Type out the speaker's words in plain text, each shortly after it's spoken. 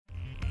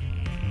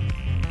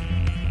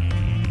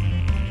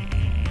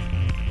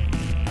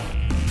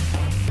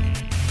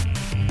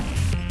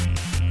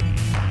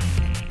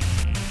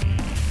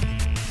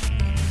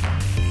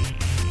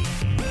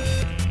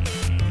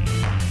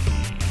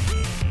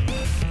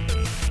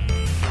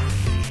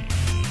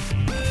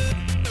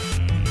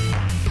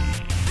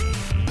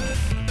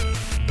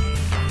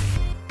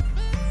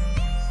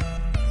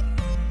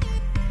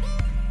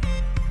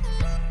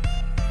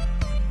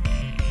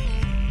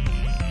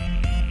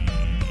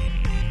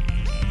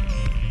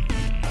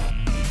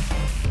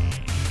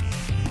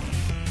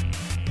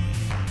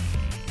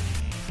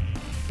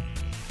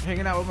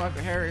hanging out with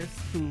Michael Harris,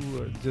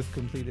 who just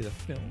completed a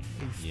film,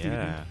 a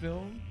student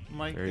film.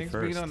 Mike, Very thanks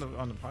for being on the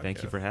podcast.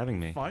 Thank you for having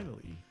me.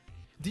 Finally.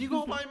 Do you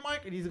go by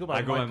Mike or do you go by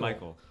I Michael? go by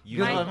Michael. You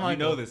Michael.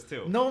 know this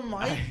too. No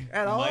Mike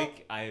at all?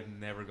 Mike, I have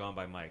never gone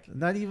by Mike.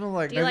 Not even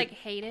like... Do you like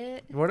hate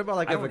it? What about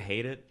like... I don't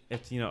hate it.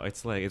 It's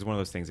it's like it's one of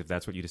those things. If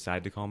that's what you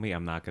decide to call me,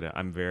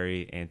 I'm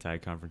very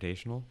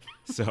anti-confrontational.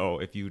 So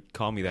if you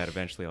call me that,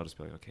 eventually I'll just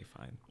be like, okay,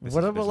 fine.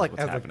 What about like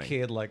what's as happening. a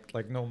kid,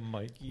 like no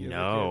Mikey?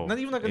 No, not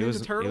even like a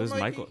Ninja Turtle. It was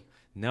Mikey? Michael.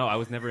 No, I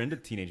was never into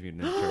Teenage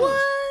Mutant Ninja Turtles.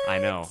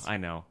 What? I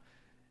know.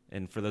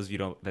 And for those of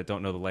you that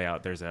don't know the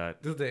layout, there's a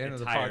This is the end of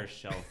the entire pod.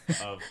 shelf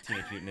of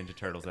Teenage Mutant Ninja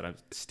Turtles that are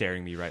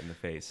staring me right in the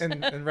face.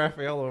 And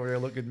Raphael over there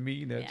looking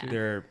mean at Yeah. you.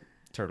 There are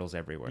turtles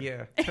everywhere.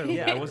 Yeah.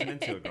 Yeah, I wasn't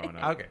into it growing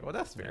up. Okay, well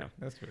that's fair. Yeah.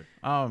 That's fair.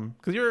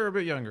 Because you're a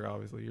bit younger,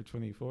 obviously. You're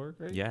 24,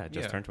 right? Yeah,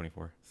 just turned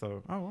 24.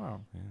 So, oh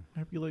wow, Yeah.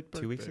 happy late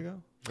birthday. 2 weeks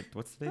ago?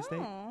 What's today's date?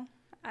 Oh,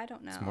 I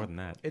don't know. It's more than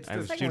that. It's I the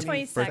was like June,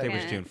 22nd. birthday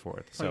was June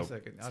 4th, so 22nd, it's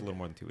a okay. little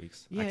more than 2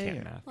 weeks. Yeah, I can't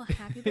yeah. math. Well,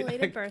 happy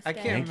belated birthday. I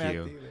can't Thank math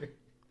you. either.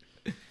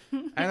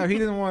 I know he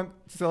didn't want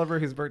to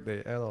celebrate his birthday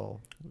at all.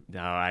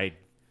 No, I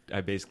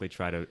basically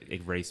try to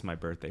erase my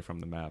birthday from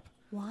the map.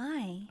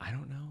 Why? I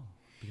don't know.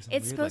 Because I'm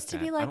It's weird supposed to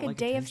that. be I like don't a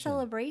day of attention.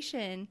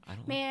 celebration. I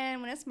don't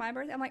Man, when it's my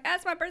birthday, I'm like,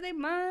 that's my birthday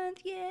month.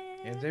 Yeah.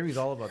 And Jamie's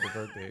all about the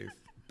birthdays.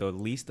 The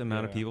least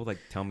amount of Yeah. people that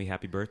tell me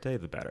happy birthday,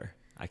 the better.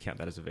 I count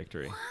that as a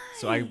victory.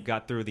 So I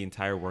got through the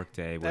entire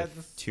workday with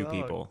That two sucks.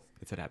 people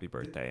that said happy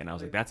birthday, and I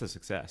was like, that's a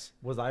success.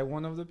 Was I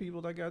one of the people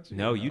that got you?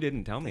 No, you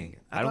didn't tell me.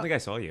 I don't thought- think I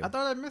saw you. I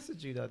thought I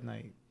messaged you that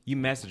night. You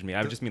messaged me.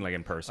 I just mean like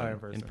in person.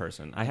 Oh, in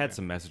person. I had Okay.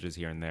 some messages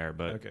here and there,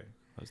 but Okay.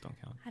 those don't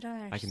count. I don't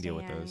understand. I can deal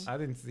with those. I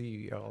didn't see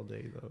you all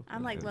day though.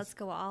 I'm like, Because- let's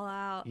go all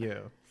out. Yeah.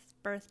 It's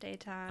birthday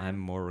time. I'm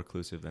more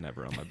reclusive than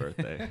ever on my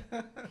birthday,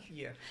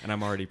 Yeah. and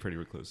I'm already pretty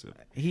reclusive.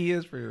 He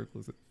is pretty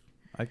reclusive.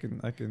 I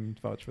can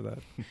vouch for that.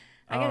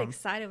 I get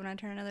excited when I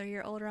turn another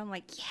year older. I'm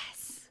like,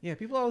 yes. Yeah,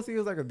 people always see it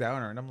as like a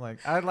downer, and I'm like,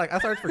 I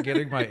start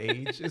forgetting my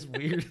age. It's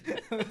weird.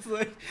 It's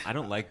like I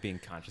don't like being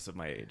conscious of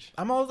my age.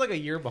 I'm always like a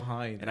year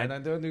behind, And and I- I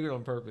don't do it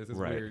on purpose. It's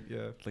Right. weird.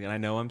 Yeah. Like, and I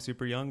know I'm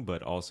super young,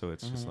 but also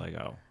it's just like,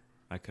 oh,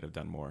 I could have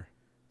done more.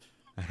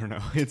 I don't know.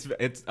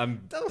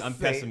 I'm Don't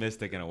say-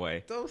 pessimistic in a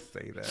way. Don't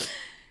say that.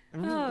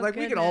 Oh, like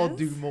we can all do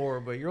goodness. more,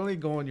 but you're only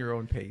going your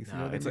own pace. You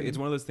know what It's I mean? it's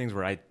one of those things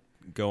where I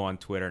go on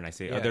Twitter and I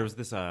say, Yeah. oh, there was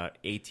this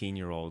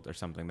 18-year-old or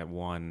something that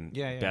won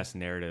Yeah, yeah. best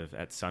narrative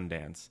at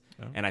Sundance,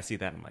 Oh. and I see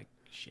that and I'm like,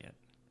 shit.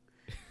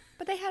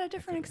 But they had a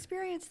different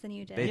experience than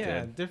you did. They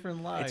yeah, did.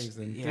 different lives.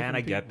 And Yeah, and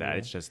I get people. that.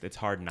 It's just it's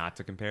hard not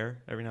to compare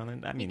every now and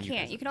then. I mean, You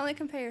can't. You can only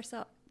compare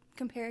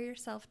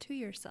yourself to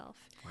yourself.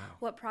 Wow.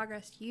 what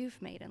progress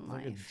you've made in Look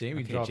at life.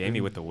 Jamie, Okay, dropping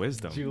Jamie with the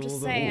wisdom. jewels Just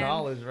of saying.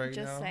 knowledge right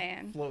Just now,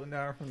 saying. floating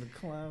down from the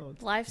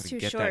clouds. Life's Gotta too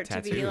get short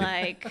that to be tattoo.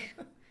 like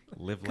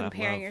Live, laugh,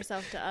 comparing love.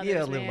 yourself to others,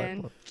 Yeah, live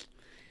man. like.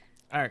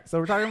 All right, so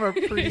we're talking about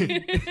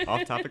pre.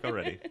 Off topic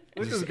already.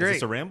 Which is Is great.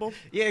 this a ramble?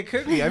 Yeah, it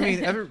could be. I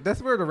mean,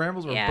 that's where the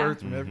rambles were Yeah. birthed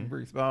from. Every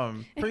brief.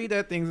 Pretty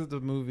Dead Things is the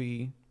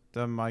movie.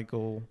 The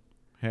Michael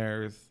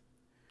Harris.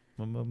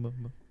 Michael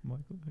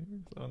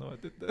Harris. I don't know. I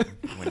did that.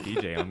 Went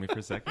DJ on me for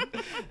a second.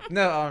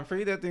 No,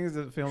 Pretty Dead Things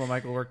is the film that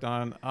Michael worked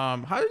on.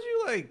 How did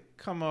you like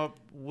come up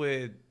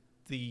with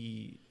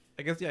the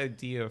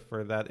idea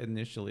for that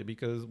initially?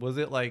 Because was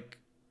it like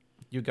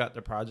you got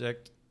the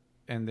project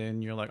and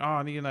then you're like, oh,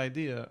 I need an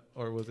idea,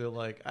 or was it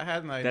like I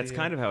had an idea? That's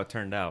kind of how it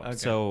turned out. Okay.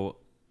 So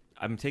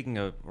I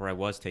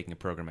was taking a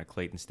program at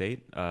Clayton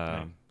State,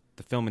 Right.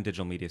 the Film and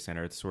Digital Media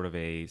Center. It's sort of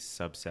a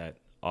subset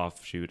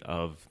offshoot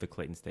of the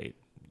Clayton State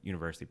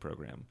University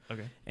program.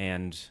 Okay.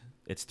 And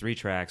it's 3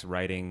 tracks: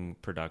 writing,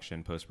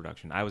 production,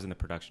 post-production. I was in the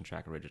production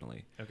track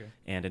originally. Okay.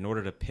 And in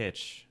order to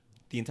pitch,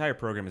 the entire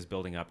program is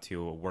building up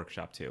to a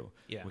workshop 2,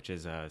 Yeah. which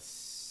is a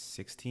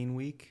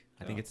 16-week.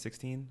 I think Oh. it's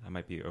 16. I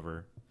might be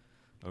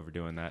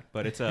overdoing that.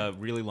 But it's a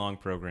really long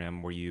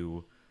program where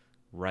you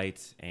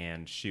write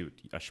and shoot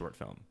a short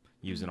film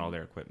using all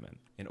their equipment.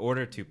 In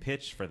order to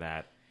pitch for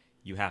that,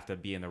 you have to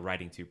be in the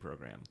Writing 2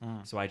 program.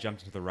 So I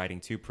jumped into the Writing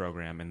 2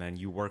 program, and then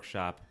you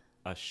workshop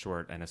a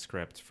short and a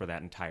script for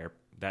that entire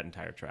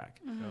track.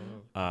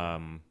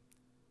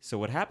 So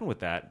what happened with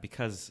that,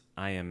 because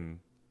I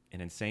am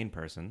an insane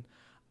person,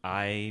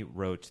 I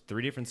wrote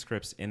 3 different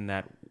scripts in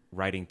that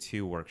Writing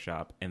 2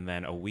 workshop, and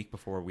then a week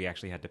before we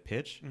actually had to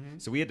pitch.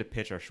 So we had to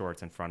pitch our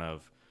shorts in front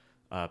of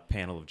a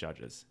panel of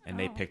judges, and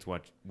they picked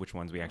which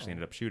ones we actually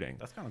ended up shooting.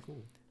 That's kind of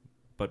cool.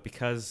 But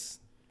because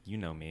you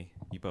know me,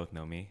 you both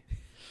know me,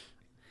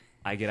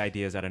 I get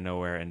ideas out of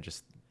nowhere and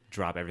just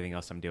drop everything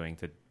else I'm doing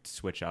to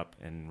switch up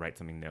and write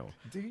something new.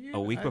 Do you?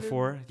 A week I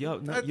before? Yo,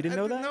 no, you didn't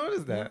know that? I didn't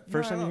notice that.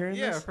 First time I you're don't-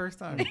 hearing Yeah, this? first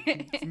time.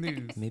 It's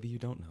news. Maybe you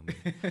don't know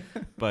me.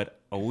 But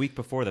a week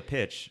before the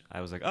pitch,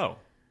 I was like, oh,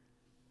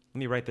 let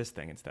me write this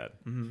thing instead.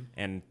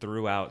 And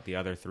threw out the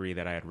other 3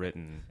 that I had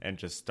written and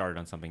just started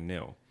on something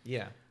new.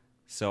 Yeah.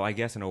 So I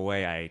guess in a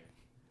way I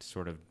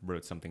sort of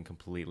wrote something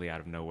completely out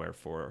of nowhere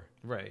for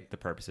Right. the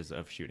purposes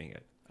of shooting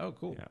it. Oh,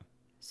 cool. Yeah.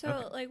 So,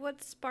 Okay. like,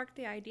 what sparked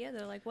the idea,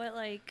 though? Like, what,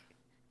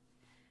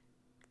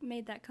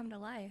 made that come to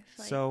life?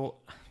 Like, So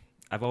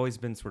I've always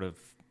been sort of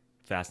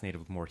fascinated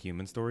with more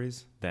human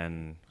stories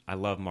than I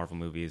love Marvel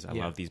movies. I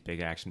love these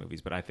big action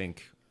movies, but I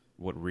think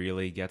what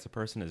really gets a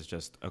person is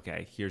just,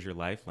 okay, here's your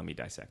life. Let me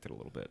dissect it a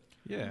little bit.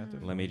 Yeah.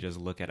 Definitely. Let me just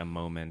look at a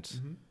moment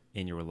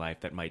in your life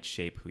that might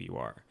shape who you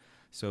are.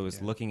 So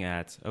it's looking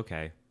at,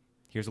 okay,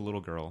 here's a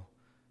little girl.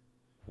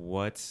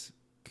 What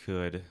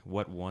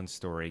one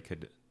story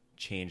could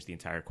change the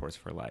entire course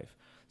of her life?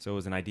 So it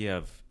was an idea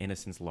of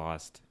innocence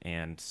lost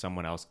and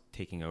someone else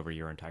taking over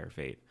your entire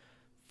fate.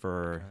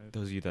 For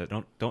those of you that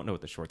don't know what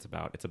the short's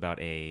about, it's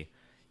about a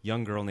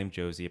young girl named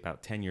Josie,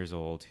 about 10 years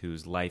old,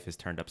 whose life is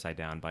turned upside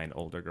down by an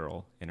older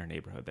girl in her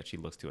neighborhood that she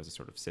looks to as a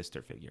sort of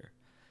sister figure.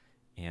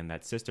 And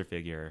that sister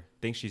figure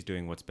thinks she's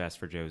doing what's best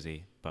for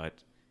Josie,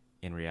 but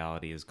in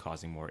reality is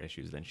causing more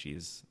issues than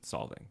she's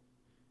solving.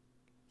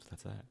 So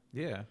that's that.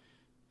 Yeah.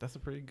 That's a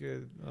pretty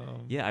good.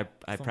 Yeah,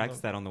 I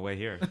practiced that on the way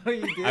here. Oh,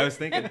 you did? I was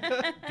thinking,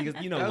 because,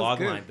 log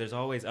good. line, there's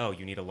always,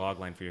 you need a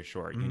log line for your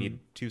short. You need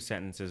 2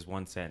 sentences,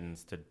 1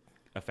 sentence to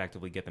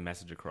effectively get the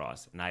message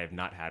across. And I have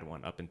not had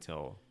one up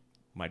until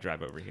my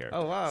drive over here.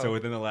 Oh, wow. So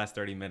within the last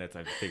 30 minutes,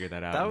 I've figured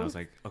that out. And I was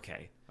like,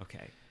 okay,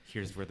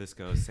 here's where this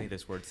goes. Say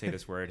this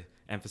word,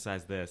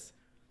 emphasize this.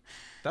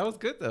 That was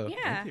good, though.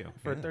 Yeah. Thank you.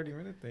 For Yeah. a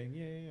 30-minute thing.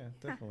 Yeah,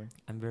 definitely.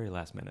 I'm very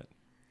last minute.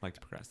 Like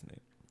to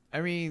procrastinate. I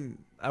mean,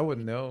 I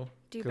wouldn't know.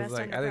 Do you Because, best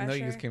I under didn't know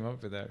you pressure? just came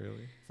up with that,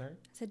 really. Sorry?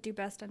 Said do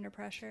best under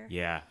pressure.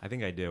 Yeah, I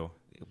think I do.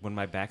 When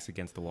my back's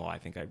against the wall, I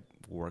think I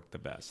work the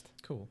best.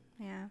 Cool.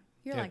 Yeah.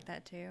 You're Yeah. like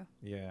that too.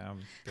 Yeah, I'm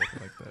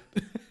definitely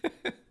like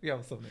that. We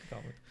have something in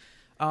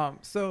common.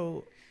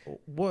 So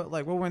what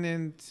went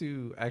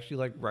into actually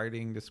like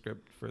writing the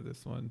script for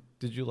this one?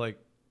 Did you like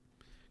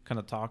kind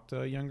of talk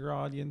to a younger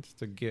audience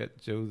to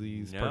get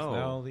Josie's No.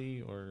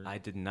 personality, or I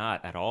did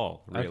not at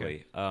all, Okay.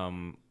 really.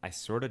 I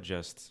sort of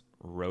just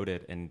wrote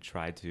it and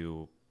tried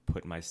to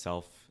put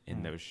myself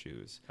in those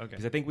shoes. Okay.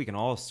 Because I think we can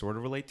all sort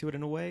of relate to it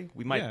in a way.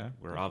 We might. Yeah,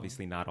 we're definitely.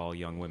 obviously not all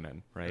young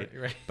women, right?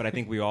 Right. But I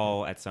think we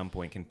all at some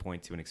point can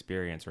point to an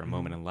experience or a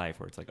moment in life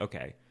where it's like,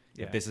 okay,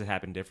 Yeah. if this had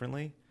happened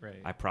differently, Right.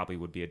 I probably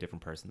would be a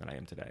different person than I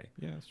am today.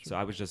 Yeah, that's true. So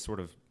I was just sort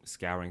of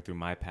scouring through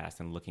my past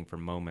and looking for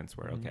moments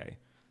where, okay,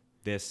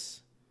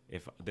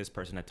 if this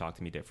person had talked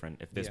to me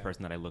different, if this Yeah.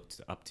 person that I looked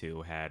up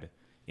to had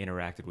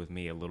interacted with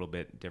me a little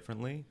bit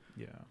differently,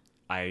 yeah.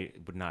 I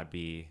would not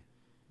be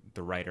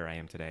the writer I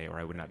am today, or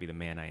I would not be the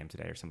man I am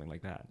today, or something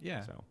like that.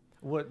 Yeah. So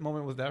What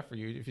moment was that for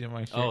you? If you don't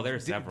mind sharing. Oh,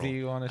 there's Do- several. Do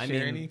you want to I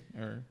share mean,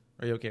 any, or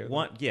are you okay with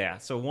one, yeah.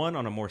 So one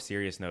on a more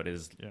serious note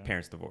is Yeah.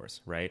 parents'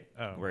 divorce, right?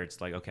 Oh. Where it's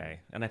like,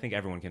 okay, and I think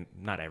everyone can,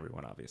 not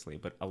everyone obviously,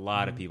 but a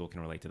lot of people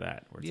can relate to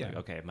that. Where it's Yeah. like,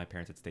 okay, if my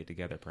parents had stayed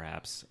together,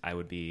 perhaps I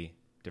would be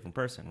a different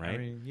person, right? I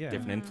mean, yeah.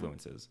 Different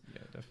influences.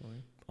 Yeah,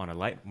 definitely. On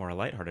a more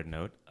lighthearted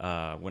note,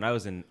 when I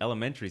was in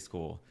elementary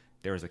school,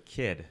 there was a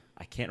kid.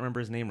 I can't remember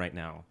his name right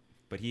now,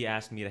 but he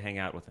asked me to hang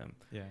out with him,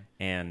 Yeah.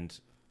 and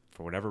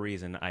for whatever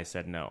reason, I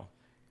said no.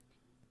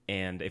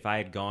 And if I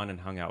had gone and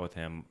hung out with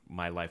him,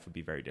 my life would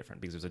be very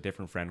different because there's a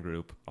different friend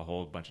group, a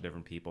whole bunch of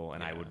different people,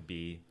 and I Yeah. would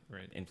be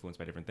Right. influenced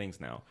by different things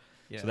now.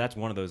 Yeah. So that's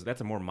one of those.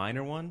 That's a more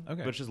minor one,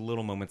 Okay. but it's just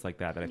little moments like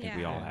that I think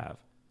we all Yeah. have.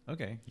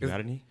 Okay. You got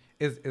any,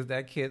 Is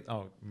that kid?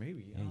 Oh,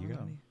 maybe. Yeah, you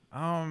got any?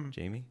 any?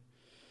 Jamie?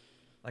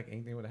 Like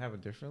anything would have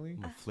it differently.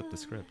 I'm gonna flip the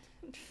script.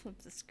 Flip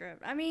the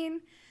script. I mean,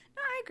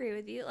 no, I agree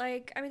with you.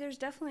 Like, I mean, there's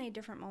definitely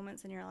different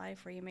moments in your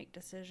life where you make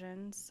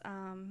decisions.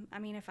 I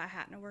mean, if I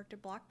hadn't have worked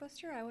at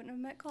Blockbuster, I wouldn't have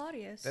met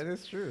Claudius. That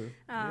is true.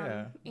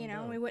 Yeah. You no know,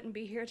 doubt. we wouldn't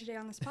be here today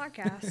on this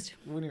podcast.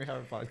 We wouldn't even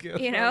have a podcast.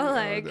 you know,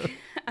 probably. like,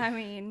 I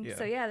mean, Yeah.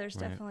 so yeah, there's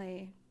Right.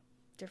 definitely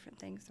different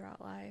things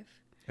throughout life.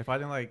 If I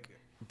didn't like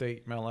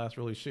date my last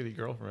really shitty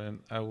girlfriend,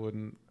 I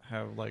wouldn't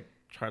have like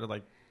try to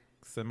like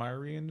semi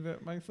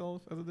reinvent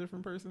myself as a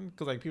different person.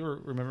 Because like people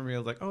remember me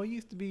as like, oh, I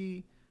used to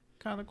be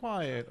kind of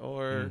quiet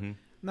or Mhm.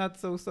 not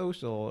so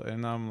social,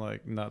 and I'm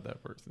like not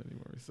that person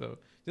anymore. So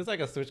just like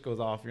a switch goes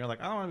off, and you're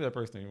like, I don't want to be that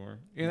person anymore.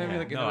 You know what I Yeah. mean?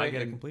 Like, in No, a I way,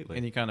 get it and- completely.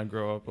 And you kind of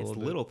grow up a It's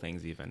little little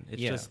things even.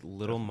 It's Yeah, just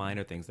little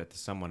minor things that to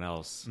someone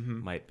else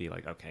Mhm. might be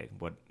like, okay,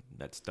 what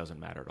that doesn't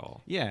matter at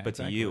all. Yeah, But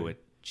to you, exactly.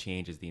 it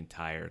changes the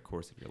entire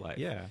course of your life.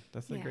 bit. Yeah,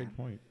 that's a Yeah. great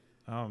point.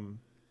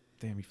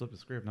 Damn, you flipped the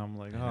script, and I'm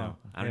like, I oh, know. I don't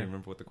man. even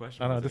remember what the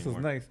question I know was this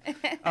anymore. is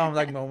nice.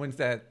 Like moments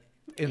that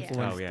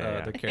influenced Oh,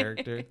 yeah. the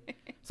character.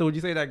 So would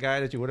you say that guy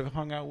that you would have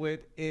hung out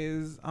with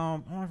is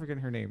oh, I'm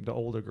forgetting her name, the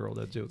older girl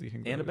that Josie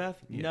hangs out with? Annabeth?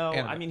 Yeah, No, I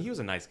Annabeth. mean, he was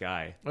a nice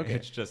guy. Okay.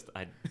 It's just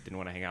I didn't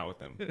want to hang out with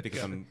him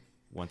because I'm,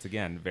 once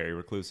again, very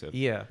reclusive.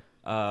 Yeah,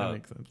 that Uh,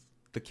 makes sense.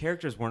 the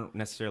characters weren't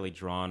necessarily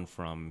drawn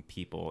from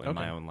people in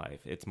my Okay. own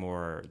life. It's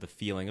more the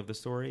feeling of the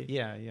story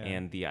Yeah, yeah.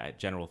 and the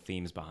general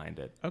themes behind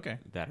it Okay,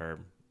 that are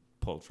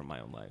pulled from my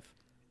own life.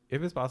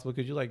 if it's possible,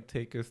 could you like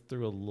take us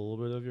through a little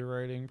bit of your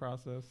writing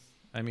process?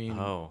 I mean,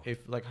 Oh.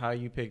 if like how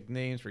you pick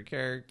names for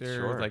characters,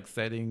 Sure. like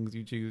settings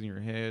you choose in your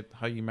head,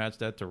 how you match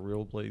that to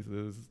real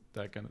places,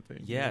 that kind of thing.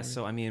 You know Yeah, what I mean?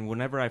 so I mean,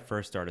 whenever I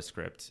first start a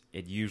script,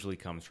 it usually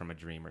comes from a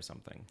dream or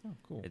something. Oh,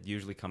 cool. It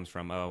usually comes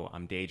from, oh,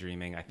 I'm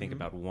daydreaming. I think Mhm.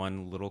 about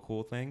one little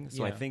cool thing.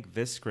 So I Yeah. think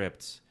this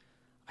script,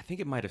 I think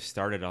it might have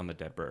started on the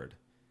dead bird,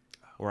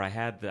 where I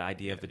had the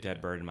idea of the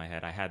dead bird in my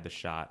head. I had the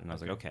shot, and I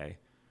was like, okay,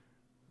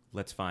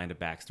 let's find a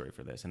backstory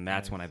for this. And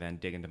that's Nice. when I then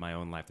dig into my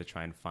own life to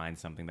try and find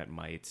something that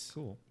might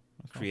Cool.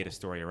 That's create a awesome.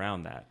 story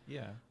around that.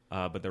 Yeah.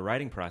 But the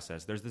writing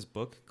process, there's this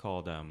book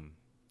called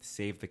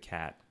Save the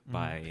Cat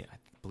by, I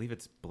believe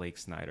it's Blake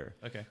Snyder,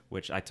 Okay.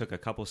 which I took a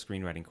couple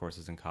screenwriting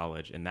courses in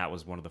college, and that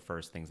was one of the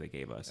first things they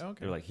gave us. Okay.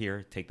 They're like,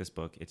 here, take this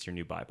book. It's your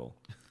new Bible.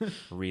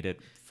 Read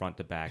it front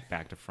to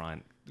back to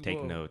front. Take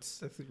Whoa, notes.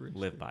 That's super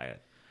Live interesting. by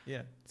it.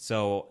 Yeah.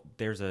 So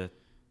there's a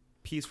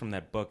piece from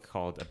that book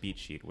called a beat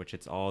sheet, which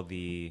it's all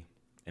the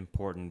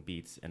important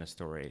beats in a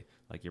story,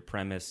 like your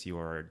premise,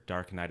 your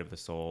dark night of the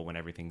soul when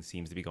everything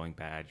seems to be going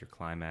bad, your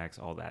climax,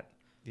 all that.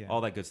 Yeah.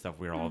 All that good stuff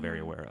we're all very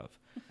aware of.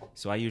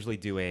 So I usually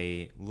do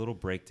a little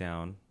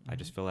breakdown. I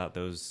just fill out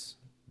those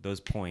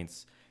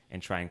points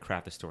and try and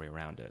craft a story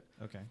around it.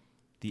 Okay.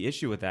 The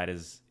issue with that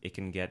is it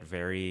can get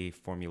very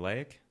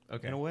formulaic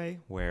Okay. in a way,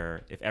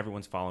 where if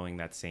everyone's following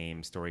that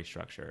same story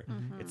structure,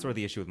 it's sort of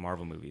the issue with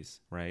Marvel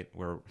movies, right?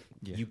 Where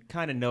Yeah. you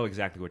kind of know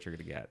exactly what you're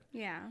going to get.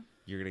 Yeah.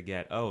 You're going to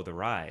get, the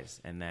rise,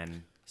 and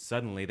then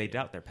suddenly they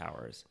doubt their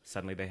powers.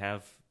 Suddenly they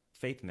have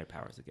faith in their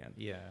powers again.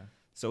 Yeah.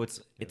 So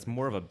it's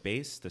more of a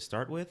base to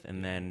start with,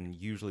 and then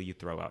usually you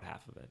throw out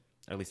half of it.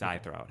 Or at least I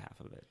throw out half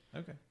of it.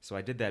 Okay. So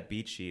I did that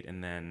beat sheet,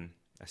 and then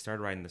I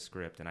started writing the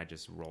script, and I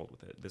just rolled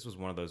with it. This was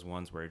one of those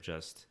ones where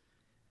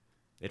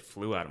it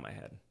flew out of my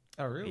head.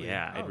 Oh, really?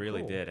 Yeah, Oh, it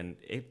really cool. did, and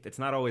it's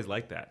not always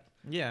like that.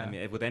 Yeah. I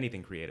mean, with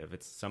anything creative,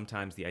 it's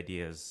sometimes the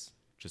ideas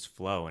just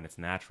flow and it's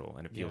natural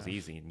and it feels Yeah.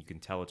 easy and you can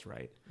tell it's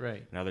right.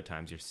 Right. And other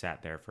times you're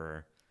sat there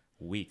for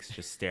weeks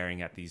just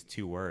staring at these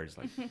two words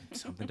like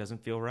something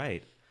doesn't feel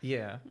right.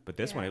 Yeah. But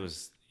this one, Yeah.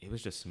 it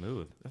was just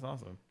smooth. That's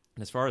awesome.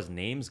 And as far as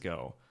names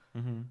go,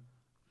 Mm-hmm.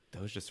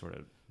 those just sort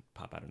of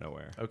pop out of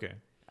nowhere. Okay.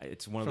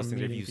 It's one of From those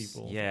things. If meeting you,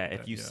 people, yeah, like if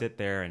that, you yeah. sit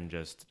there and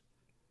just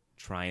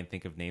try and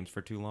think of names for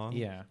too long,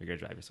 Yeah. you're gonna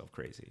drive yourself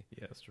crazy.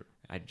 Yeah, that's true.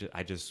 I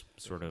just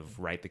sort of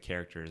write the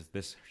characters.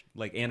 This,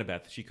 like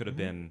Annabeth, she could have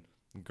been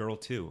girl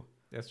 2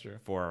 That's true.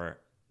 for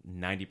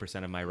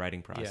 90% of my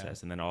writing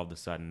process, and then all of a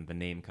sudden the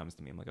name comes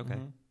to me. I'm like, okay,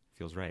 Mhm.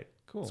 feels right.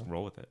 Cool. Let's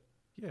roll with it.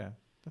 Yeah,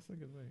 that's a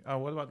good way.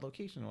 What about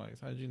location wise?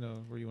 How did you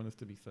know where you want us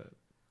to be set?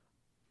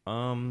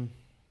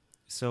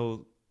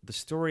 So the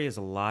story is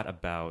a lot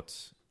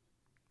about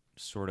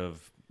sort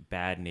of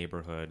bad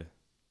neighborhood,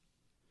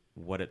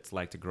 what it's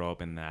like to grow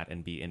up in that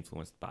and be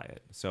influenced by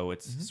it. So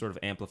it's Mhm. sort of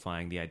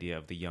amplifying the idea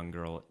of the young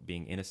girl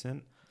being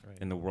innocent Right.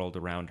 and the world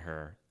around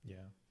her Yeah.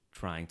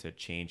 trying to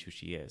change who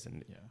she is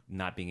and Yeah.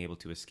 not being able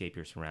to escape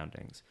your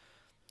surroundings.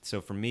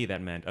 So for me,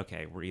 that meant,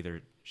 okay, we're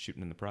either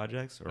shooting in the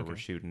projects or we're Okay.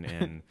 shooting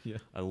in Yeah.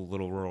 a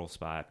little rural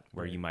spot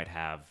where Right. you might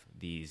have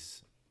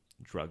these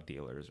drug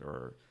dealers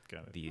or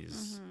Got it.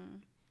 these, I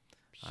don't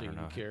Shady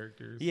know.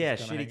 characters. yeah,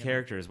 just kinda shitty hanging out.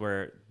 characters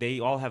where they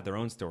all have their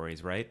own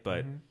stories, right?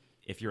 But Mhm.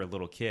 if you're a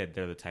little kid,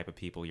 they're the type of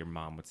people your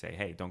mom would say,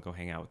 hey, don't go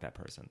hang out with that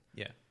person.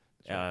 Yeah.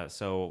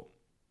 Sure.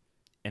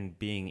 And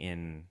being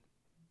in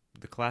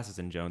the classes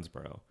in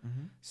Jonesboro,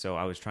 Mhm. so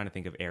I was trying to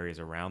think of areas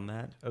around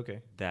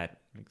Okay.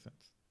 that Makes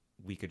sense.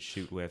 we could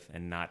shoot with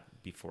and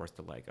not be forced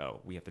to like,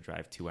 oh, we have to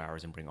drive 2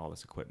 hours and bring all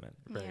this equipment.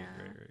 Right.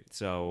 Yeah. Right.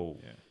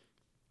 So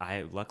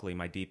Yeah. luckily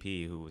my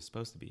DP, who was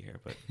supposed to be here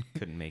but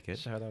couldn't make it.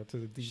 Shout out to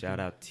the DP. Shout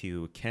out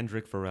to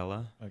Kendrick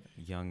Varela, Okay.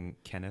 young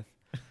Kenneth.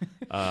 He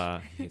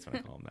hates when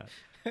I call him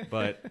that.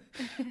 But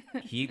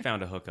he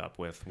found a hookup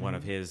with one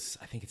of his,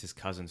 I think it's his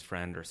cousin's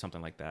friend or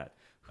something like that,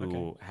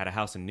 who Okay. had a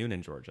house in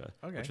Noonan, Georgia,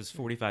 Okay. which was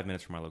 45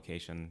 minutes from our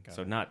location. Got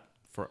So it. not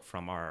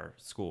from our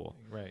school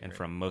Right. and right.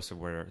 from most of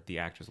where the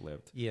actors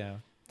lived. Yeah.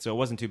 So it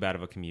wasn't too bad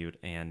of a commute,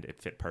 and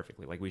it fit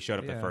perfectly. Like, we showed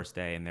up the Yeah. first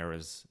day, and there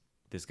was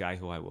this guy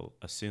who I will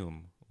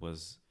assume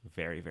was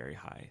very, very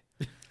high,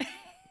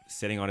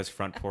 sitting on his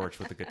front porch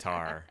with a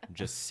guitar,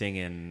 just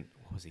singing.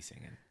 What was he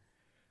singing?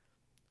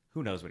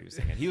 Who knows what he was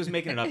singing? He was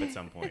making it up at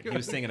some point. He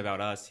was singing about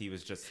us. He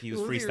was Was he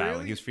freestyling.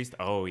 really? He was freestyling.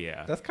 Oh,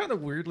 yeah. That's kind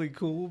of weirdly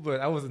cool, but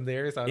I wasn't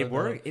there, so I don't It know.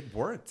 worked. It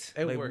worked.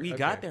 It Like, worked. we Okay.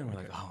 got there and we're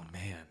like, Okay. oh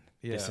man,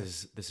 Yeah.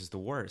 this is the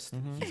worst.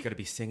 Mhm. He's going to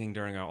be singing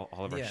during all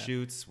of our Yeah.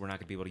 shoots. We're not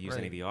going to be able to use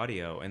any Right. of the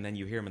audio. And then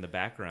you hear him in the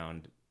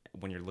background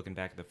when you're looking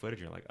back at the footage.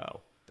 You're like,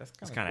 oh, That's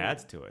this kinda kind of cool.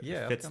 adds to it. Yeah, It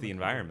that's fits kinda the cool.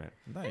 environment.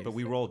 Nice. But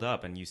we rolled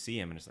up and you see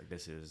him and it's like,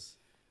 this is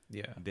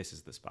Yeah. the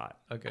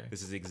spot. Okay.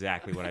 This is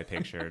exactly what I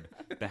pictured.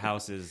 The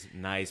house is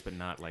nice, but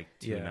not like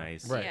too Yeah.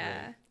 nice. Right.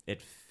 Yeah.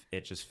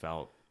 It just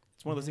felt.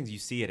 It's one of those things you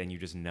see it and you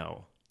just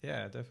know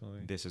Yeah,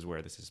 definitely. this is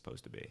where this is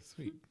supposed to be.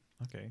 Sweet.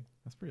 Okay.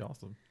 That's pretty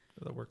awesome.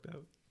 That worked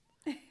out.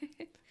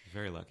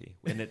 Very lucky.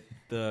 And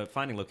the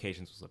finding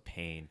locations was a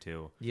pain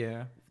too.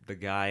 Yeah. The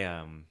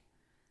guy,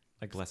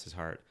 like, bless his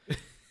heart,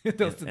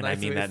 That's and I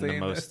mean that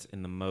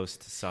in the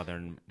most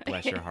southern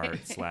bless your heart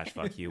 /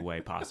 fuck you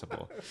way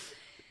possible.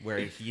 Where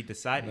he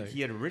decided, Like-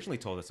 he had originally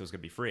told us it was going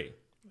to be free,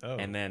 Oh.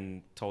 and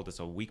then told us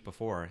a week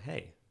before,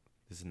 hey,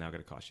 this is now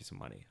going to cost you some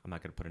money. I'm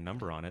not going to put a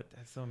number on it.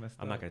 That's so messed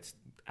I'm up. not going to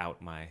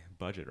out my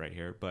budget right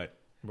here, but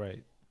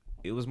Right.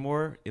 it was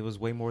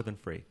way more than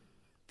free.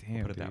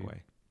 Damn. Put it that dude.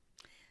 way.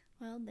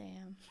 Well,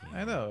 damn.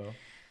 I know.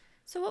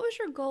 So, what was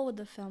your goal with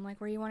the film? Like,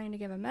 were you wanting to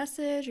give a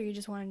message, or you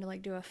just wanting to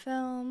like do a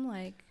film?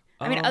 Like,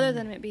 I mean, other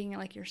than it being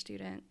like your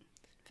student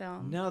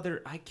film. No,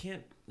 I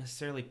can't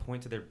necessarily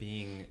point to there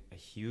being a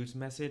huge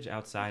message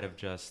outside of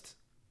just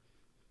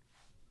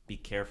be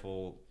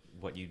careful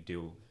what you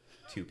do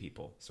to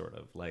people, sort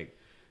of. Like,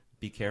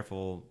 be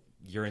careful.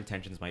 Your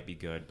intentions might be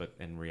good, but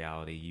in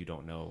reality, you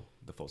don't know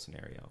the full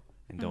scenario,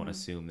 and don't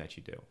assume that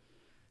you do.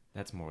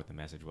 That's more what the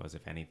message was,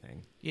 if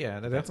anything. Yeah,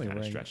 that That's definitely kind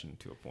of rang. stretching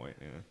to a point.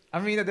 Yeah. I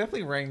mean, it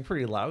definitely rang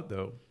pretty loud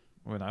though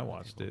when I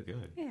watched Well, it.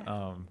 good.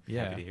 Yeah.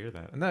 Yeah. Happy to hear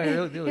that. No,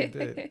 it really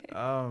did.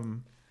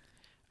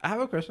 I have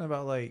a question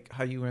about like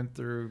how you went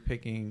through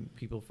picking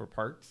people for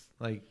parts.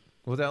 Like,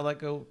 was that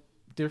like a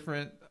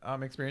different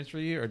experience for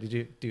you, or did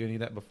you do any of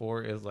that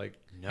before? Is like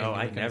No, any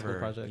I kind of school never.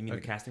 project? You mean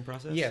Okay. the casting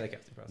process? Yeah, the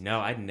casting process. No,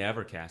 I'd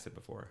never casted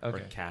before or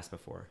Okay. cast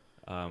before.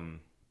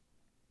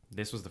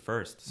 This was the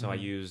first. So I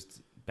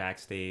used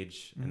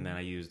Backstage, and then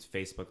I used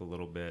Facebook a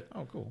little bit,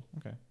 Oh, cool.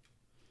 Okay.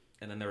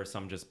 and then there were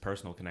some just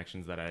personal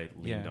connections that I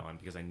leaned Yeah. on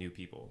because I knew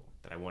people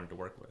that I wanted to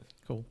work with.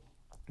 Cool.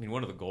 I mean,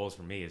 one of the goals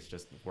for me is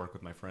just work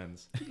with my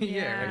friends.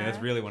 Yeah. I mean, that's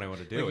really what I want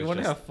to do. Like, you is want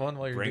to just have fun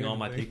while you're bring doing all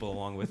my the thing. people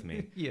along with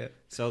me. Yeah.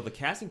 So the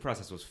casting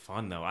process was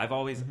fun, though.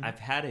 I've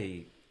had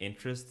a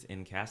interest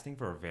in casting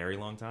for a very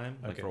long time.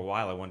 Like Okay. for a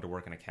while, I wanted to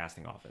work in a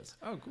casting office.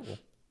 Oh, cool.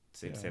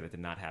 Safe to Yeah. say that did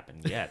not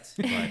happen yet,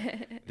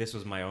 but this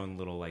was my own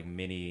little like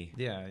mini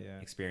Yeah, yeah.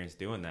 experience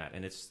doing that,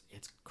 and it's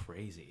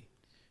crazy.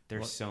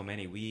 There's What- so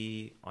many.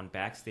 We on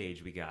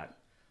Backstage we got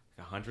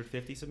like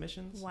 150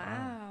 submissions.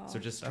 Wow. So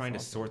just That's trying to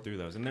awesome. sort through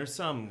those, and there's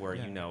some where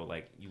Yeah. you know,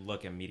 like you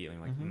look immediately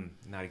and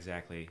like, not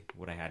exactly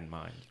what I had in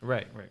mind.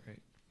 Right. Yeah.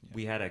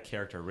 We had a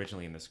character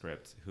originally in the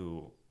script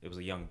who it was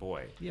a young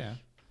boy, Yeah.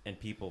 and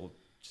people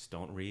just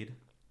don't read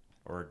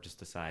or just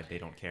decide they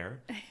don't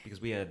care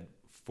because we had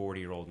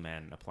 40-year-old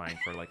men applying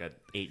for like a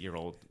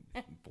 8-year-old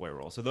boy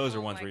role. So those are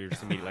Oh ones my where you're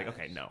just immediately like,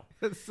 okay, no,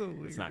 That's so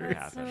weird. it's not gonna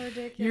That's so happen.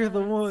 ridiculous. You're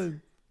the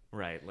one.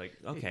 Right, like,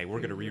 okay, we're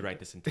gonna rewrite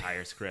this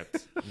entire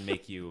script and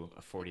make you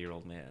a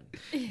 40-year-old man.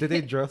 Did they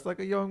dress like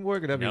a young boy?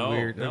 Could that No, be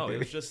weird? no, Okay. it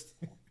was just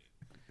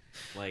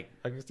like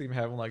I can see him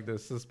having like the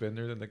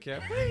suspenders and the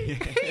cap. Hey,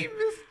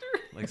 mister.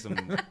 like some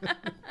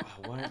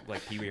what,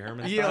 like Pee Wee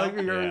Herman Yeah,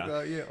 style?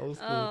 like yeah, old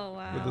school. Oh,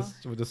 wow.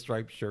 With the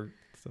striped shirt.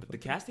 Stuff But the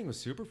like casting was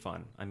super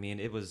fun. I mean,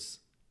 it was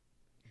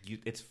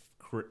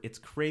it's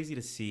crazy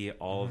to see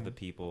all of the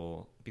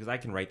people because I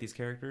can write these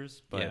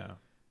characters, but Yeah.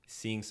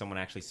 seeing someone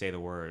actually say the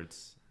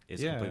words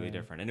is Yeah. completely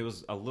different. And it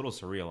was a little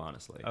surreal,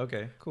 honestly. that.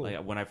 Okay, cool.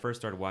 Like when I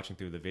first started watching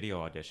through the video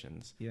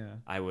auditions, Yeah.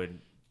 I would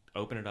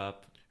open it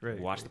up, Right.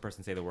 watch the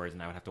person say the words,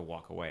 and I would have to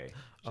walk away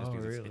just Oh,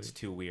 because really? it's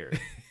too weird.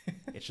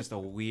 It's just a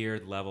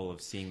weird level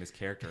of seeing this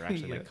character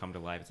actually Yeah. like come to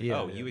life. It's like,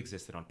 Yeah, oh, yeah. you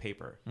existed on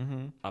paper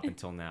Mm-hmm. up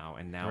until now,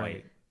 and now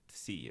Right. I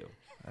see you.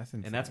 That's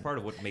insane. And that's part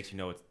of what makes you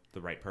know it's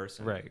the right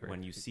person. Right,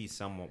 When you see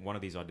one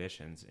of these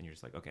auditions, and you're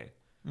just like, okay,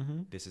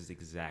 Mm-hmm. this is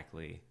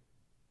exactly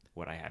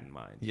what I had in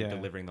mind. Yeah. You're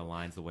delivering the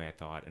lines the way I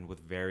thought, and with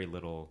very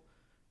little,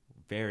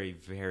 very,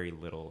 very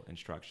little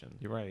instruction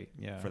You're right.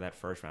 Yeah. for that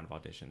first round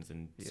of auditions.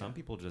 And Yeah. some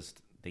people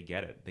just, they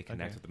get it. They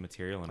connect Okay. with the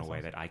material in That's a way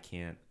awesome. that I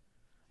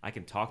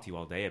can talk to you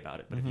all day about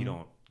it, but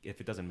Mhm. if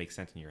it doesn't make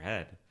sense in your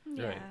head,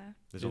 Yeah. Right.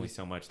 there's Yeah. only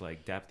so much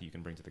like depth you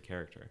can bring to the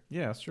character.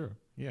 Yeah, that's true.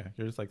 Yeah,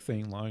 you're just like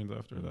saying lines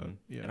after that. Mhm.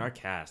 Yeah. And our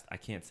cast, I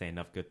can't say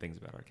enough good things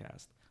about our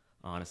cast.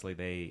 Honestly,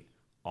 they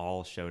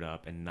all showed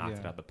up and knocked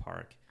it Yeah. out the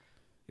park.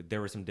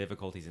 There were some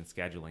difficulties in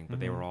scheduling, but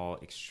they Mhm. were all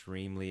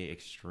extremely,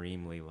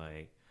 extremely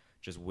like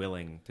just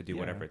willing to do Yeah.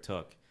 whatever it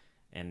took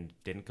and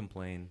didn't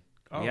complain.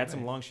 Oh, We had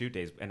some nice. long shoot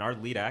days, and our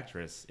lead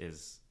actress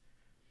is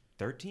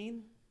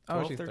 13? Oh,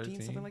 12, she's 13,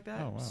 13? something like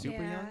that. Oh, wow.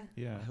 Super Yeah. young.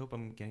 Yeah. I hope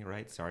I'm getting it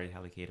right. Sorry,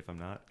 Hallie Kate, if I'm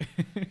not.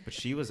 But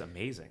she was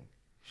amazing.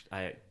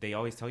 They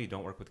always tell you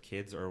don't work with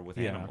kids or with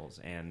Yeah. animals,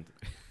 and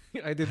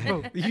I did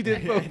both. You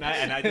did both.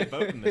 and I did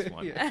both in this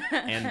one. Yeah.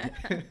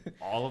 And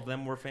all of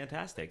them were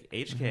fantastic.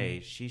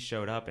 HK, she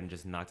showed up and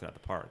just knocked it out the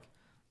park.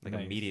 Like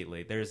Nice.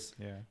 immediately.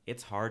 Yeah.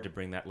 It's hard to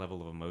bring that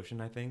level of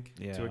emotion, I think,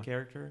 to Yeah. a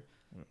character.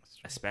 That's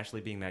true. Especially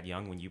being that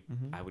young when you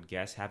Mhm. I would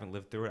guess haven't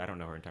lived through it. I don't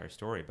know her entire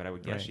story, but I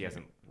would guess Right. she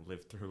hasn't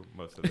lived through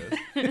most of this.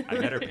 I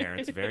met her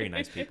parents, very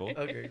nice people.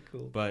 Okay,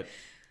 cool. But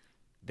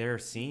there are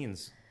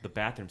scenes, the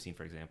bathroom scene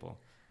for example,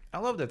 I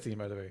love that scene,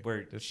 by the way.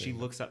 where Just she saying.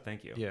 looks up,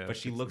 thank you. Yeah, But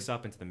she good looks scene.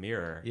 up into the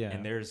mirror Yeah.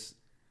 and there's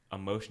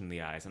emotion in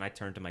the eyes, and I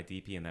turned to my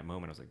DP in that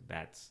moment. I was like,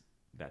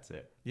 that's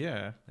it.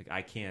 Yeah. Like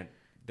I can't.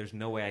 There's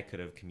no way I could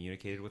have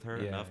communicated with her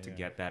Yeah, enough to yeah.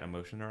 get that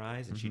emotion in her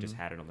eyes, and she just Mhm.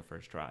 had it on the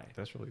first try.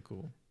 That's really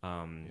cool.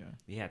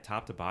 Yeah,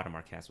 top to bottom,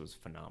 our cast was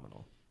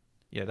phenomenal.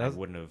 Yeah, I that's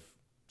wouldn't have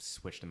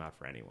switched them out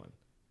for anyone.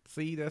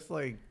 see, that's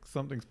like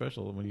something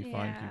special when you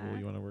find people Yeah.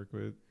 you want to work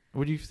with.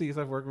 Would you see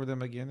yourself working with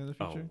them again in the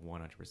Oh, future?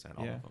 100%,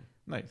 all Yeah. of them,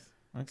 Nice.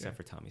 Okay. except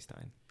for Tommy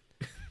Stein,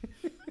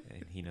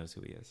 and he knows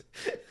who he is.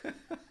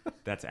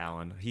 That's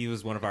Alan. He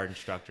was one of our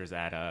instructors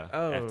at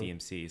Oh.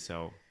 FDMC,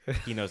 so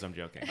he knows I'm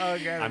joking. Oh,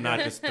 got it, I'm got not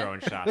it. just throwing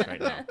shots right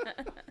now.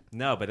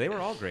 No, but they were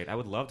all great. I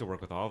would love to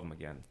work with all of them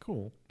again,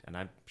 Cool. and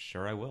I'm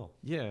sure I will.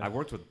 Yeah. I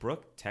worked with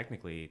Brooke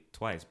technically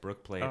twice.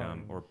 Brooke played, Oh.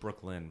 or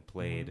Brooklyn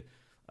played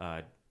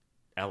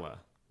Ella.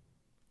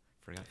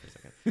 Forgot for a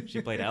second.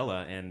 She played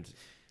Ella, and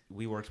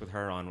we worked with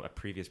her on a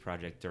previous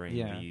project during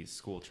the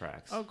school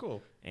tracks. Oh,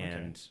 cool.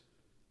 And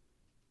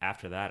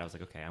after that, I was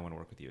like, okay, I want to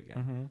work with you again.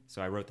 Mm-hmm.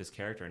 So I wrote this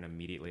character, and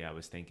immediately I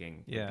was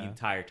thinking, Yeah. the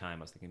entire time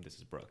I was thinking, this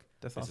is Brooke.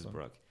 That's this awesome. is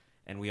Brooke.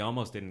 And we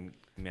almost didn't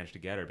manage to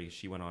get her because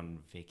she went on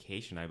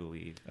vacation, I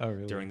believe, Oh,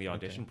 really? during the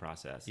audition Okay.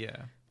 process. Yeah.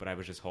 But I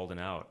was just holding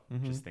out,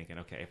 Mhm. just thinking,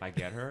 okay, if I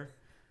get her,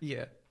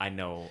 Yeah. I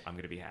know I'm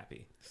going to be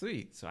happy.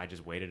 Sweet. So I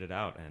just waited it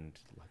out, and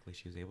luckily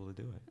she was able to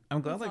do it.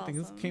 I'm glad That's like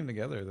things awesome. came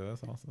together though.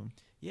 That's awesome.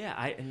 Yeah,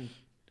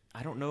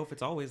 I don't know if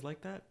it's always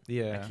like that.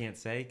 Yeah. I can't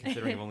say,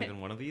 considering I've only done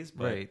one of these.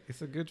 But Right.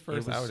 It's a good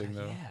first it was, outing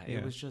though.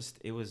 Yeah,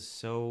 it was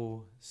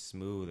so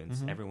smooth, and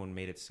Mhm. everyone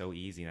made it so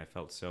easy, and I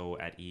felt so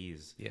at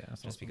ease. Yeah.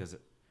 That's Just awesome. because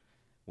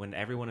when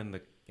everyone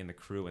in the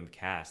crew and the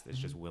cast is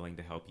just Mhm. willing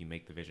to help you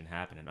make the vision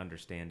happen, and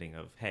understanding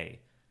of,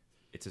 hey,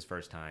 it's his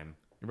first time,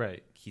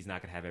 Right. he's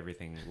not gonna have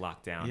everything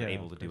locked down Yeah, and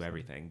able of to do course not.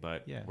 everything,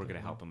 but Yeah, we're gonna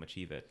definitely. help him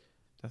achieve it.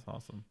 That's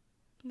awesome.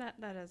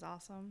 That is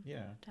awesome.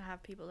 Yeah. To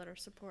have people that are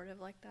supportive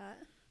like that.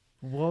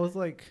 What was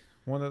like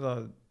one of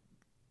the,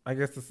 I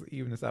guess this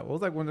even this out. What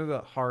was like one of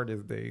the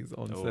hardest days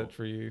on Oh. set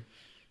for you?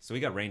 So we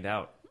got rained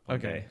out one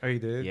Okay. day. Oh, you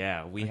did?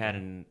 Yeah, we Okay. had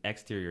an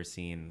exterior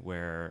scene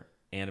where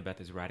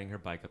Annabeth is riding her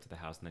bike up to the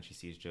house, and then she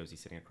sees Josie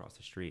sitting across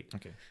the street.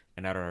 Okay.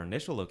 And at our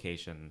initial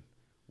location,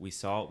 we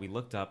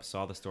looked up,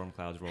 saw the storm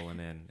clouds rolling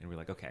in, and we're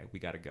like, okay, we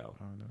got to go.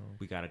 Oh no.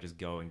 We got to just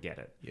go and get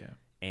it. Yeah.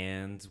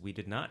 And we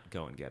did not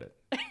go and get it.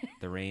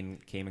 The rain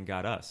came and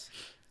got us.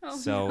 Oh,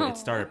 So no. it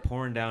started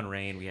pouring down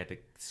rain. We had to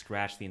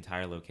scratch the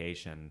entire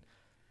location.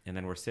 And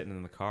then we're sitting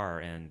in the car,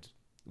 and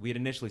we had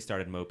initially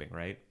started moping,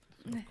 right?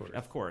 Of course.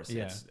 Of course.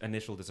 Yeah. It's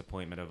initial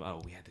disappointment of,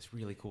 oh, we had this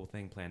really cool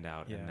thing planned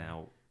out, Yeah. and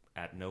now,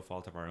 at no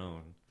fault of our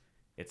own,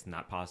 it's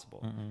not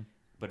possible. Mm-mm.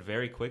 But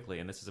very quickly,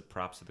 and this is a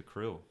props to the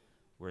crew,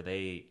 where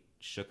they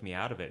shook me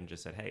out of it and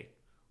just said, hey,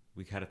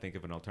 we got to think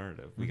of an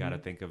alternative. We got to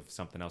Mhm. think of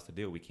something else to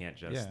do. We can't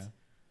just Yeah.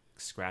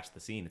 scratch the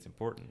scene. It's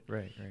important.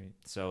 Right. Right.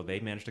 So they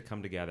managed to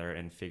come together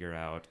and figure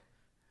out,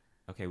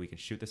 okay, we can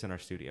shoot this in our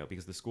studio,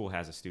 because the school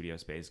has a studio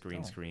space,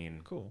 green Oh.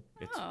 screen. Cool.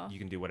 Oh. You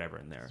can do whatever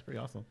in there. That's pretty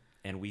awesome.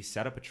 And we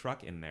set up a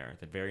truck in there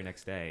the very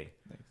next day,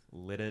 Nice.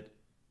 lit it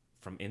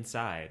from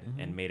inside,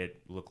 Mhm. and made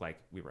it look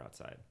like we were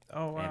outside.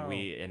 Oh wow.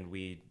 And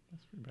we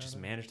That's pretty just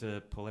badass. managed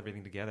to pull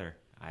everything together.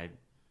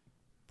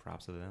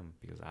 Props to them,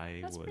 because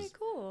That's pretty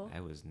cool.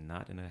 I was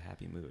not in a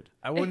happy mood.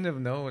 I wouldn't have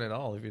known at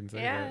all if you didn't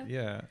say Yeah. that.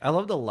 Yeah. I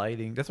love the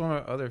lighting. That's one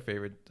of my other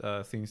favorite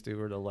scenes too,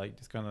 where the light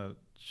just kind of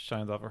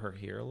shines off of her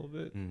hair a little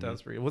bit. Mhm.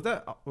 That's pretty. Was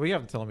that? Well, you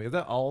have to tell me. Is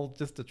that all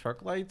just the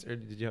truck lights, or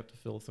did you have to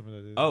fill some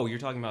of it? Oh, you're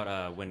talking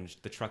about when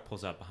the truck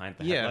pulls up behind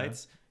the Yeah.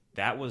 headlights?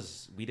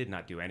 We did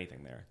not do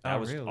anything there. That Oh,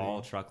 was really?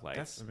 all truck lights.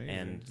 That's amazing,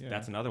 And yeah.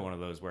 that's another one of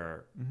those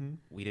where Mm-hmm.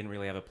 we didn't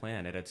really have a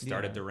plan. It had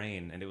started Yeah. to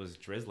rain, and it was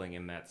drizzling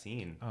in that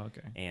scene. Oh,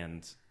 okay.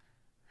 And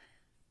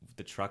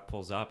the truck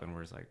pulls up, and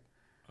we're just like,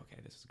 okay,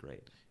 this is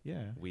great.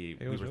 Yeah. We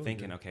It were was really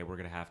thinking, good. okay, we're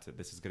going to have to,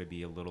 this is going to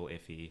be a little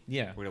iffy.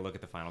 Yeah. We're going to look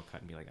at the final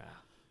cut and be like,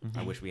 I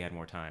Mhm. wish we had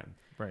more time.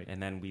 Right.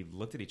 And then we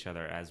looked at each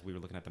other as we were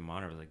looking at the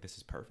monitor. I was like, this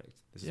is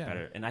perfect. This is Yeah.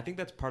 better. And I think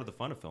that's part of the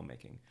fun of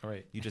filmmaking.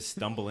 Right. You just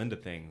stumble into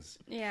things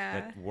Yeah.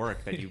 that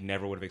work that you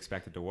never would have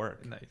expected to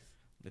work. Nice.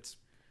 It's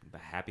a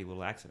happy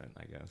little accident,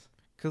 I guess.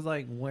 Cause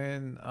like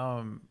when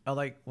I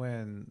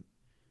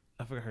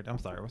forgot her. I'm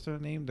sorry. What's her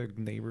name? The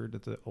neighbor,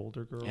 that's the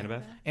older girl.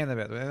 Annabeth?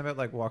 Annabeth. When Annabeth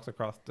like walks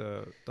across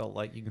the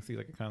light, you can see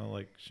like it kind of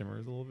like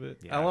shimmers a little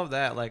bit. Yeah. I love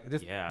that. Like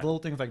just Yeah. little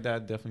things like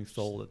that definitely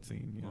sold that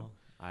scene. You know. Well,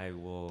 I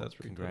will That's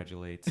pretty cool.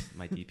 congratulate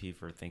my DP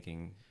for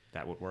thinking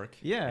that would work.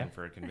 Yeah. And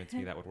for convincing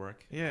me that would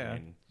work. Yeah. I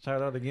mean,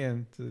 Shout out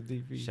again to the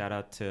DP. shout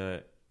out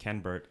to Ken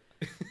Burt.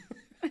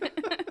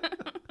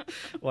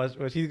 Watch,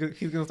 he's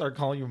gonna start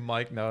calling you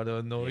Mike now to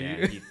annoy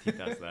Yeah, you. he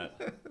does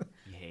that.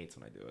 He hates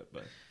when I do it,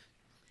 but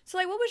So,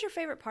 like, what was your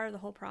favorite part of the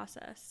whole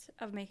process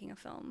of making a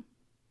film?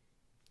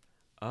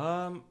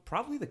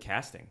 probably the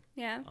casting.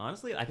 Yeah.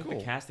 Honestly, I think Cool.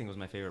 the casting was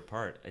my favorite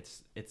part.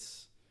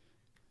 It's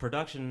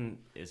production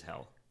is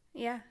hell.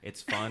 Yeah.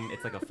 It's fun.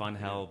 It's like a fun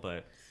hell,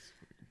 but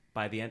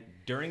by the end,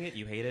 during it,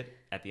 you hate it.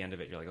 At the end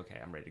of it, you're like, okay,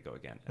 I'm ready to go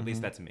again. At least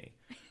Mhm. that's me.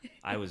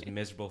 I was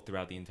miserable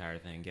throughout the entire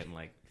thing, getting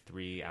like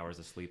 3 hours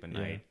of sleep a Yeah.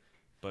 night.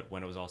 But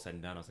when it was all said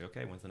and done, I was like,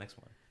 okay, when's the next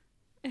one?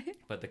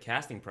 But the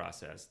casting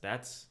process,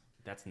 that's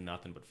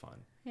nothing but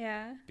fun,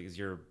 Yeah. because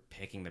you're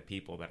picking the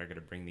people that are going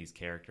to bring these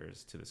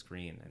characters to the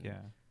screen. And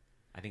Yeah.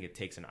 I think it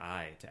takes an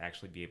eye to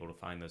actually be able to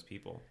find those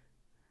people.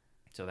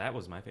 So that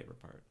was my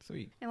favorite part.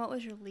 Sweet. And what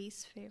was your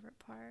least favorite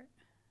part?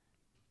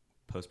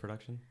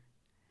 Post-production?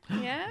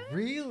 Yeah.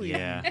 Really?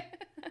 Yeah.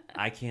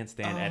 I can't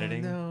stand Oh,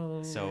 editing.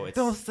 No. So it's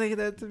Don't say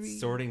that to me.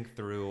 sorting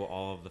through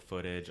all of the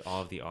footage,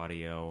 all of the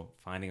audio,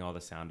 finding all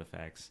the sound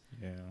effects.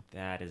 Yeah.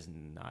 That is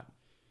no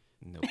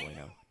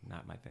bueno.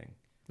 Not my thing.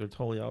 They're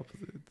totally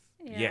opposites.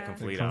 Yeah,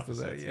 complete When it comes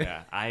to opposites. that,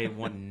 yeah. I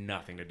want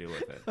nothing to do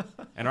with it.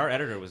 And our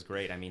editor was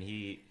great. I mean,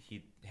 he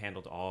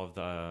handled all of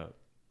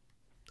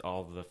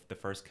the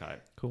first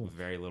cut Cool. with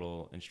very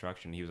little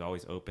instruction. He was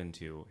always open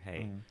to,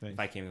 hey, Thanks. if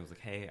I came and was like,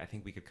 hey, I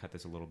think we could cut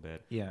this a little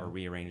bit, Yeah. or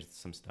rearrange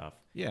some stuff.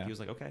 Yeah. He was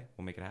like, okay,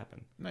 we'll make it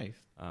happen. Nice.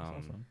 That's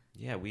awesome.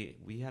 Yeah,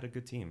 we had a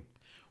good team.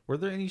 Were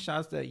there any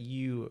shots that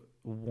you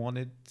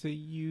wanted to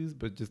use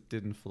but just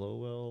didn't flow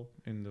well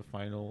in the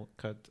final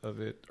cut of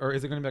it, or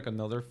is it going to be like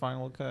another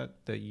final cut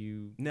that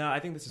you? No,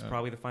 I think this is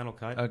probably the final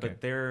cut. Okay.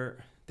 But there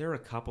are a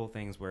couple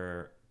things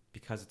where,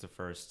 because it's a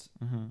first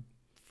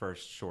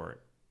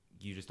short,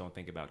 you just don't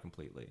think about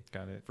completely.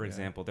 Got it. For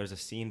example, there's a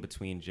scene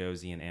between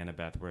Josie and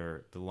Annabeth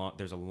where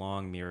there's a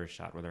long mirror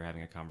shot where they're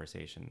having a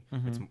conversation.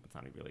 It's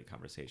not really a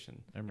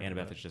conversation.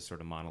 Annabeth is just sort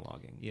of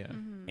monologuing. Yeah.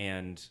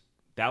 And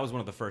that was one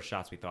of the first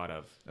shots we thought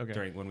of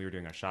Okay. when we were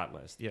doing our shot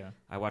list. Yeah.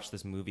 I watched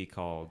this movie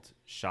called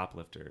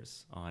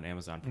Shoplifters on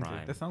Amazon Prime.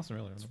 Okay. That sounds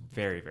familiar. It's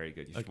very, very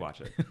good. You should watch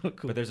it. Cool.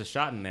 But there's a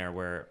shot in there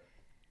where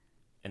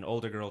an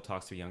older girl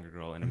talks to a younger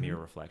girl in a mirror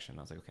reflection.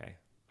 I was like, okay,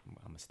 I'm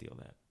going to steal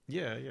that.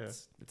 Yeah. Yeah.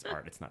 It's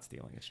art. It's not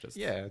stealing. It's just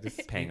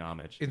Just paying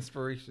homage.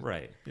 Inspiration.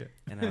 Right. Yeah.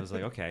 And I was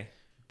like, okay,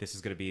 this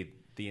is going to be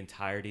the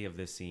entirety of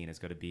this scene is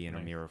going to be in a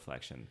mirror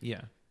reflection.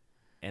 Yeah.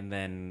 And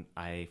then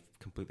I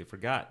completely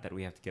forgot that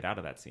we have to get out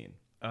of that scene.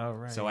 Oh,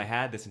 right. So I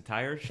had this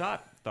entire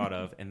shot thought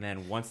of, and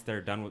then once they're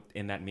done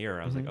in that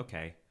mirror, I was like,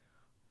 okay,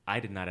 I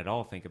did not at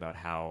all think about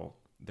how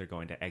they're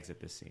going to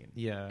exit this scene.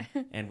 Yeah.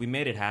 And we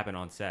made it happen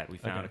on set. We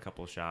found Okay. a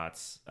couple of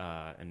shots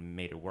and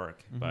made it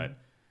work. But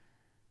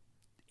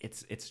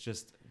it's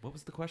just, what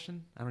was the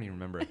question? I don't even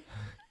remember.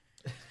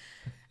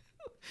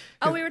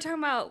 Oh, we were talking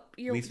about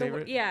your Least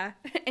favorite? yeah,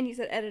 and you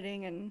said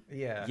editing and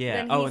Yeah. Yeah.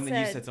 Then Oh, he and then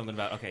you said- said something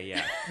about, okay,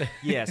 yeah.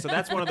 Yeah, so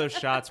that's one of those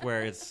shots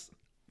where it's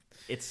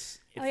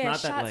oh yeah, not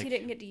shots that like, you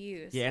didn't get to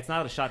use. yeah, it's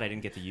not a shot I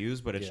didn't get to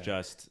use, but it's Yeah.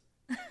 just,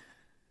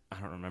 I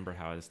don't remember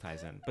how this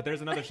ties in. But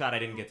there's another shot I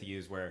didn't get to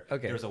use where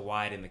Okay. there was a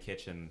wide in the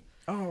kitchen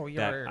Oh,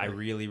 yeah. that I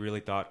really,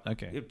 really thought,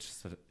 Okay.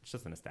 it's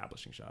just an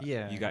establishing shot.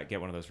 Yeah. You get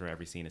one of those for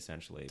every scene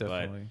essentially.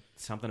 Definitely. But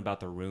something about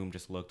the room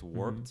just looked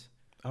warped.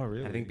 Oh,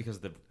 really? I think because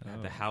the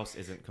Oh. house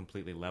isn't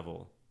completely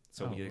level.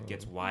 So Oh, it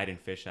gets whoa. wide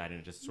and fisheye, and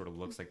it just sort of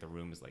looks like the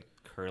room is like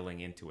curling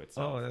into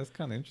itself. Oh, that's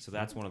kind of interesting. So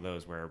that's one of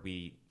those where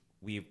we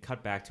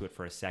cut back to it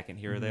for a second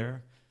here or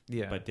there,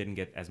 yeah. but didn't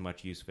get as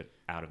much use of it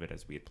out of it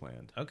as we had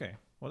planned. Okay.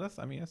 Well, that's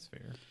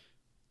fair.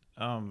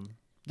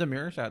 The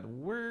mirror shot.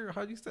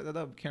 How'd you set that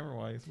up camera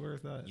wise? Where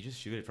is that? You just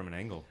shoot it from an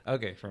angle.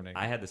 Okay, from an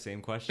I had the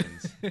same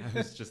questions. I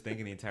was just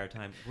thinking the entire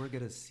time, we're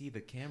gonna see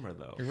the camera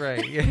though.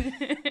 Right. Yeah.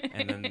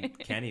 And then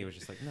Kenny was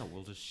just like, no,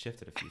 we'll just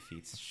shift it a few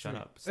feet. Shut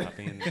up. Stop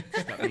being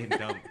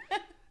dumb.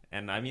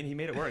 And I mean, he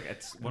made it work.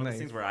 It's one of Nice. those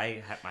things where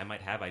I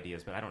might have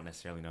ideas, but I don't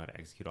necessarily know how to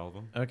execute all of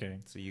them. Okay.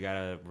 So you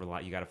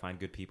gotta find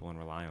good people and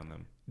rely on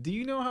them. Do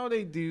you know how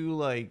they do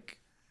like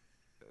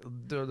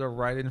the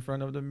right in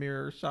front of the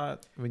mirror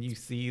shot when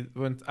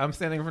I'm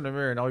standing in front of the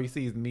mirror and all you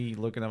see is me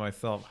looking at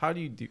myself? How do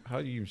you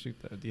even shoot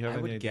that? Do you have I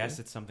any would idea? guess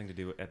it's something to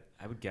do with.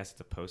 I would guess it's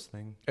a post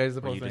thing. As Where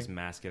opposed you to just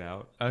mask it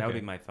out. That would Okay.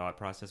 be my thought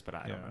process, but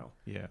I don't know.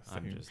 Yeah.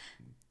 I'm same. just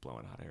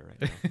blowing hot air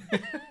right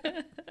now.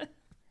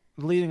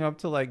 Leading up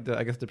to like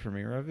the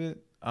premiere of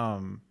it.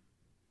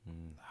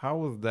 How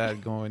was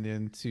that going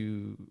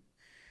into,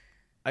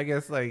 I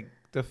guess, like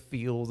the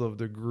feels of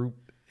the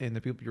group and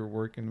the people you're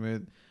working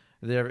with?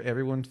 Did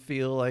everyone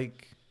feel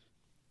like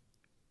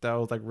that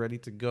was like ready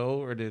to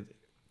go, or did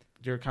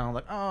you're kind of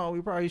like, oh,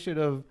 we probably should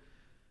have?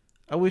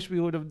 I wish we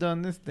would have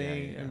done this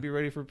thing Yeah. and be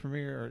ready for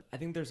premiere. Or, I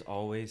think there's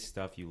always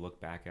stuff you look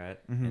back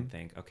at Mhm. and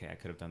think, okay, I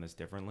could have done this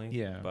differently.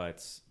 Yeah.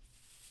 But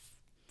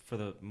for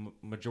the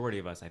majority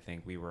of us, I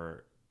think we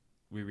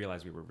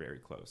realized we were very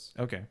close,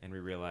 okay. and we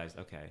realized,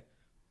 okay,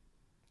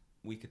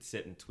 we could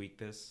sit and tweak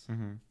this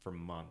Mm-hmm. for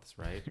months,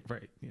 right?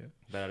 Right. Yeah.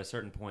 But at a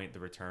certain point, the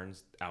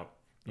returns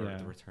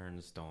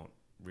don't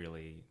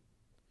really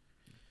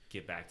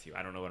get back to you.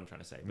 I don't know what I'm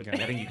trying to say, but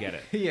Okay. I think you get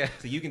it. Yeah.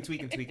 So you can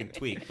tweak and tweak and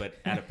tweak, but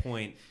at a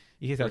point,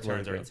 You the just have to let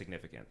returns it are go.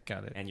 insignificant,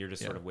 Got it. and you're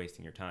just Yeah. sort of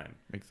wasting your time.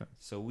 Makes sense.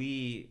 So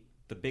the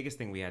biggest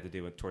thing we had to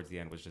do towards the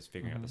end was just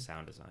figuring out the Mhm.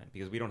 sound design,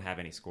 because we don't have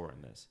any score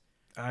in this.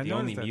 I The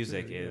only noticed that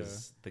music too,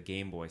 is the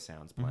Game Boy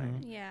sounds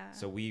playing. Mhm. yeah.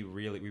 So we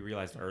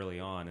realized early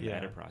on in the Yeah.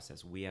 edit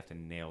process, we have to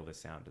nail the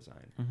sound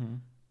design. Yeah. Mm-hmm.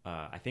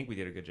 I think we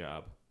did a good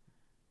job.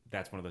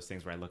 That's one of those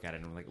things where I look at it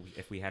and I'm like,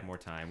 if we had more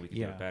time, we could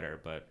do Yeah. it better.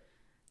 But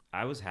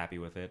I was happy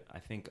with it. I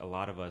think a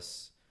lot of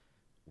us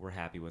were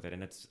happy with it,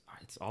 and it's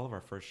all of our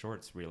first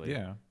shorts, really.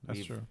 Yeah, that's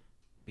We've- true.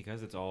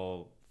 Because it's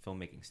all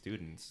filmmaking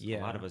students. A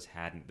Yeah. lot of us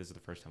hadn't. This is the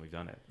first time we've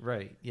done it.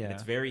 Right. Yeah. And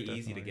it's very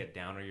easy to definitely. get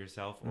down on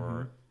yourself, Mhm.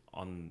 or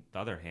on the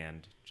other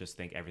hand, just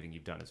think everything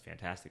you've done is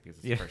fantastic because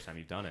it's Yeah. the first time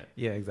you've done it.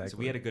 Yeah, exactly. So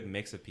we had a good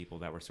mix of people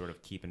that were sort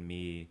of keeping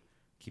me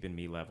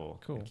level,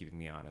 Cool. and keeping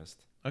me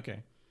honest.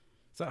 Okay.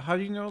 So how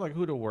do you know like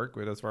who to work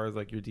with as far as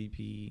like your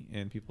DP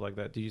and people like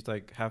that? Do you just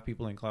like have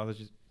people in class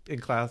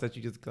that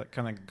you just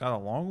kind of got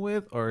along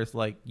with, or it's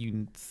like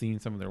you seen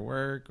some of their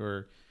work,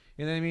 or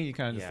you know what I mean? You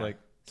kind of just Yeah. like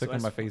took So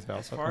them by face value.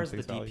 As far as the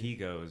DP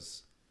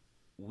goes,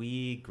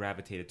 we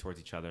gravitated towards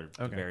each other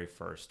the Okay. very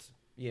first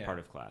yeah, part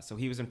of class. So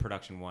he was in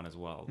production 1 as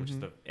well, which is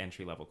Mhm. the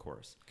entry level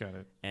course. got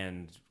it.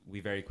 And we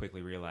very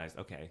quickly realized,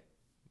 okay,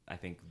 I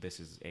think this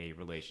is a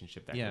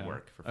relationship that Yeah. can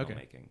work for Okay.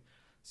 filmmaking.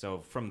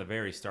 So from the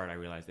very start, I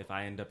realized if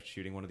I end up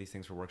shooting one of these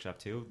things for Workshop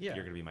 2, Yeah.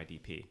 you're going to be my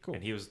DP. Cool.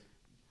 And he was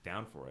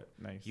down for it.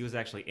 Nice. He was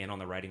actually in on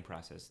the writing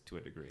process to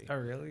a degree. Oh,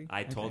 really?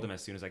 I told Okay. him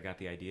as soon as I got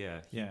the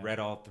idea. He Yeah. read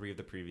all 3 of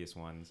the previous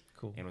ones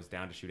Cool. and was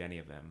down to shoot any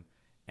of them.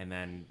 And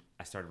then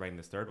I started writing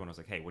this 3rd one. I was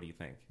like, hey, what do you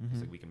think? He's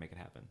Mhm. like, we can make it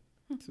happen.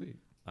 Sweet.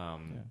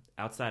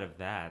 Outside of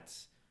that,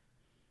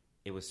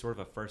 it was sort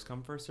of a first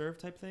come, first serve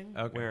type thing.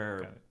 Okay,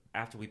 Where got it.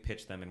 after we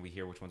pitch them and we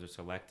hear which ones are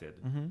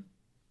selected, Mm-hmm.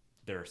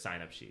 there are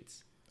sign up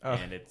sheets. Oh,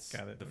 And it's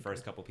got it. the Okay.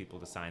 first couple people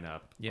to sign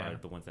up Yeah. are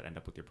the ones that end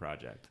up with your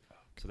project.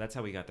 So that's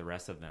how we got the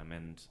rest of them.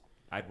 And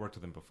I'd worked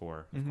with them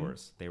before, of Mhm.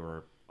 course. They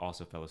were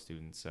also fellow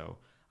students. So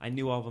I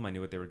knew all of them. I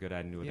knew what they were good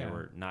at. I knew what Yeah. they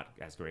were not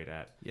as great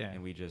at. Yeah.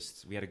 And we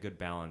had a good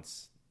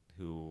balance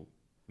who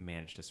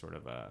managed to sort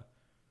of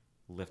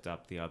lift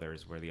up the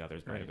others where the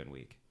others might have Right. been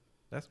weak.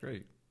 That's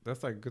great.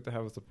 That's like good to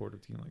have a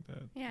supportive team like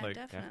that. Yeah, like,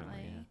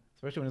 definitely. yeah.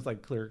 especially when it's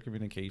like clear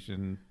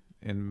communication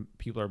and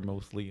people are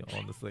mostly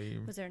on the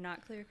same. Was there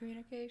not clear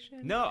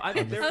communication? No, I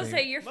mean, there I'll was,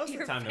 say your most of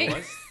your the time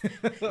face.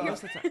 there was.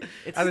 Most of the time.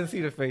 I didn't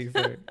see the face.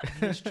 Sorry.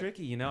 It's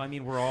tricky, you know. I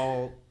mean, we're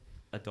all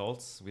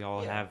adults. We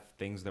all Yeah. have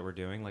things that we're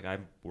doing. Like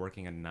I'm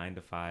working a 9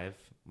 to 5.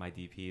 My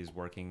DP is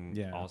working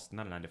Yeah.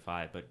 not a 9 to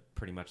 5, but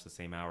pretty much the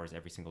same hours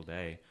every single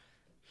day.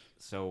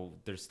 So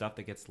there's stuff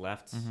that gets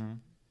left Mm-hmm.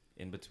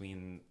 in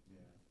between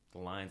the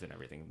lines and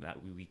everything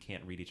that we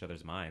can't read each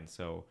other's minds.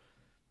 So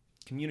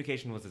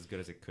communication was as good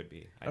as it could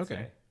be. I'd Okay.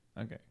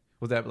 say. Okay.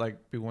 Was that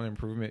like be one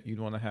improvement you'd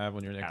want to have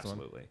on your next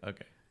Absolutely. one?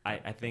 Okay.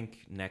 I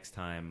think next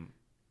time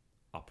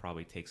I'll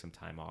probably take some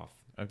time off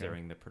Okay.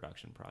 during the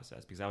production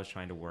process because I was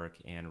trying to work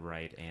and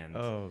write and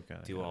Oh, got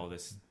it. do got all it.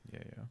 this Yeah,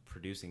 yeah.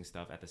 producing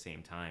stuff at the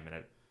same time. And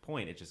at a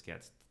point, it just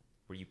gets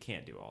where you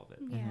can't do all of it.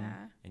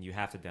 Yeah. And you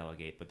have to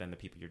delegate, but then the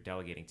people you're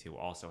delegating to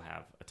also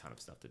have a ton of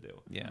stuff to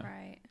do. Yeah.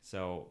 Right.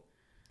 So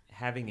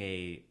having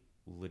a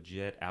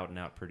legit out and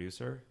out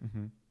producer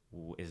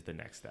Mm-hmm. is the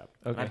next step.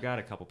 Okay. I've got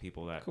a couple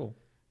people that Cool.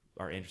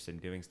 are interested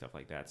in doing stuff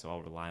like that, so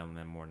I'll rely on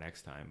them more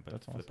next time. But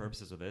That's for the awesome.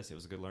 purposes of this, it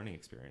was a good learning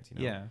experience. You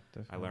know? Yeah. I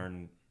Definitely.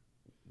 learned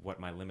what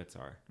my limits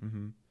are.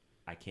 Mm-hmm.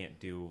 I can't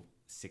do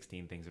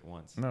 16 things at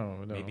once.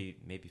 No, no.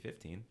 Maybe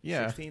 15.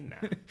 Yeah. 16? Nah,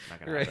 not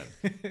gonna Right.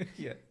 happen.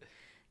 Yeah.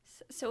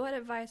 So, what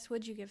advice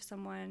would you give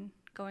someone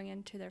going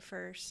into their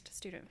first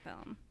student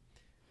film?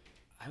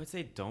 I would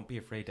say don't be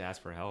afraid to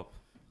ask for help.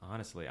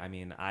 Honestly, I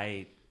mean,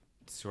 I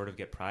sort of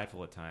get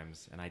prideful at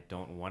times, and I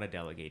don't want to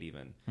delegate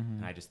even. Mm-hmm.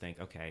 And I just think,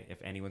 okay,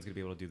 if anyone's gonna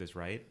be able to do this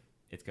right,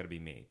 it's gonna be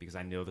me because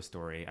I know the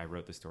story. I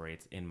wrote the story.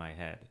 It's in my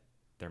head.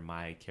 They're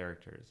my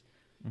characters.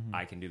 Mm-hmm.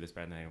 I can do this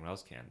better than anyone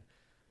else can.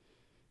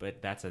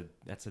 But that's a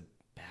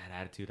bad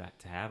attitude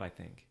to have, I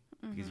think,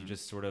 because you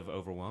just sort of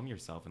overwhelm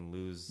yourself and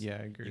lose. Yeah,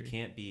 I agree. You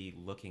can't be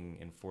looking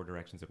in 4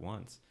 directions at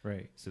once.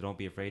 Right. So don't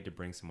be afraid to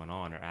bring someone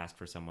on or ask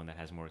for someone that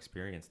has more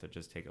experience to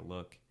just take a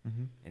look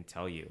Mm-hmm. and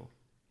tell you,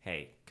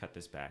 hey, cut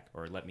this back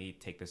or let me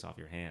take this off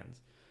your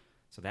hands.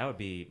 So that would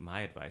be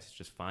my advice.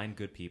 Just find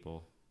good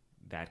people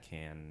that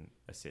can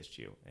assist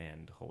you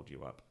and hold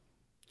you up.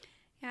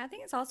 Yeah, I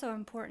think it's also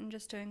important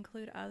just to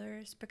include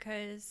others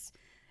because,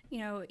 you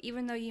know,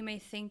 even though you may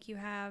think you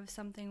have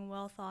something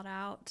well thought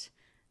out,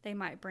 they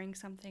might bring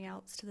something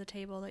else to the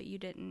table that you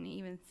didn't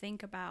even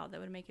think about that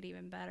would make it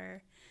even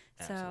better.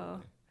 So,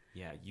 Absolutely.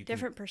 Yeah, you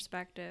different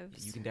perspectives.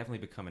 can, you can definitely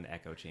become an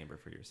echo chamber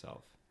for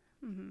yourself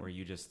where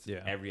you just,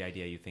 Yeah. every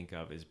idea you think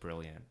of is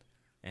brilliant.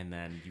 And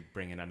then you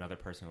bring in another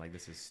person like,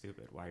 this is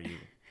stupid. Why are you,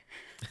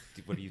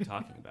 what are you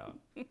talking about?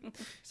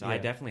 So I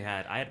Yeah. definitely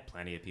I had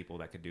plenty of people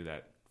that could do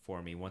that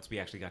for me. Once we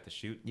actually got to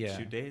shoot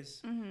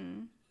days,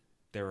 Mm-hmm.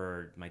 there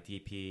were my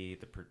DP,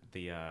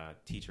 the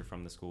teacher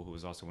from the school who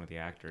was also one of the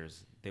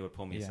actors. They would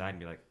pull me Yeah. aside and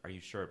be like, "Are you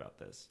sure about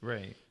this?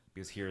 Right.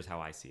 Because here's how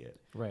I see it."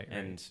 Right.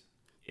 And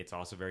it's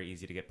also very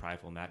easy to get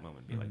prideful in that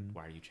moment, and be like,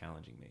 "Why are you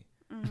challenging me?"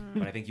 Mm-hmm.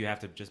 But I think you have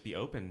to just be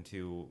open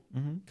to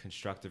Mm-hmm.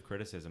 constructive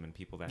criticism and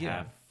people that Yeah.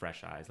 have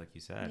fresh eyes, like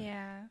you said,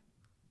 Yeah,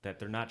 that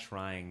they're not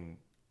trying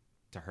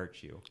to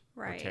hurt you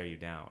right. or tear you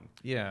down.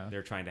 Yeah.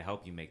 They're trying to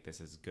help you make this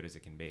as good as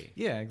it can be.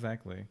 Yeah,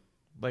 exactly.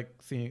 Like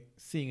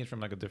seeing it from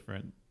like a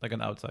different, like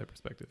an outside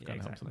perspective Yeah, kind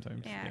of exactly. helps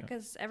sometimes. Yeah,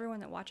 because everyone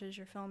that watches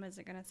your film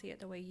isn't going to see it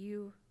the way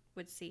you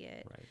would see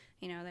it. Right.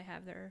 You know, they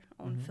have their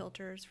own Mhm.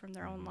 filters from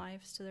their own Mhm.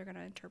 lives, so they're going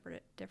to interpret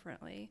it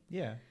differently.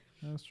 Yeah,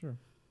 that's true.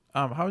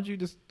 How would you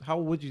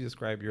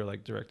describe your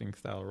like directing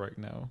style right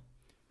now?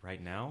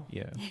 Right now,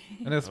 Yeah,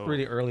 and it's Oh.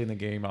 pretty early in the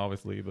game,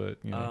 obviously,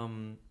 but you know,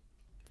 um,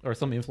 or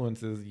some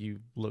influences you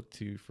look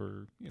to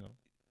for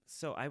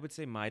so I would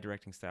say my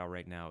directing style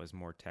right now is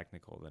more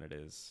technical than it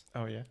is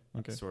Oh yeah.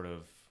 Okay. sort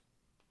of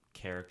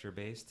character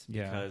based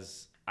Yeah.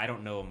 because I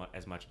don't know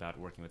as much about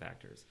working with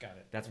actors. Got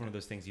it. That's one of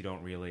those things you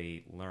don't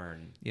really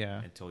learn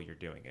Yeah. until you're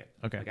doing it.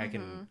 Okay. Like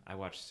I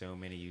watch so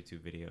many YouTube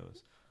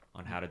videos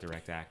on how to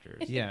direct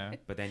actors, Yeah.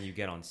 but then you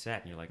get on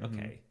set and you're like, Mhm.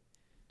 okay,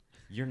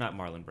 you're not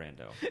Marlon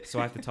Brando, so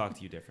I have to talk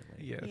to you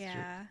differently. Yeah. That's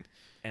yeah.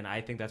 And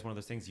I think that's one of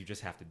those things you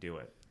just have to do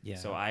it. Yeah,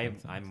 So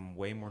makes sense. I'm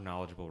way more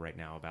knowledgeable right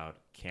now about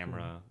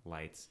camera,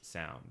 lights,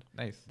 sound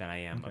Nice. than I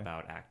am Okay.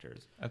 about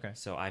actors. Okay.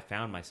 So I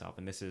found myself,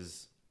 and this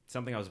is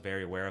something I was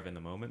very aware of in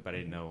the moment, but I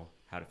didn't know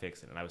how to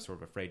fix it, and I was sort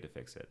of afraid to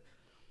fix it.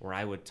 where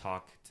I would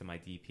talk to my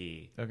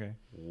DP Okay.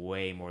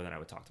 way more than I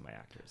would talk to my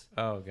actors.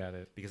 Oh, got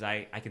it. Because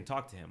I can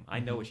talk to him. I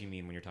know what you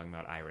mean when you're talking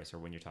about Iris or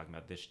when you're talking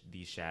about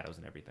these shadows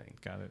and everything.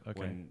 Got it.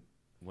 Okay.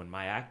 When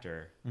my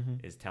actor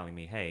is telling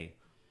me, hey,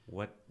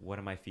 what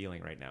am I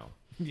feeling right now?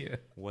 Yeah.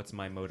 What's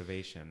my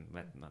motivation?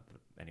 Not that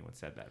anyone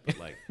said that, but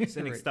like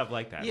sending Right. stuff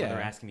like that. Yeah. Where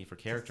they're asking me for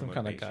character Some kind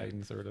of motivation.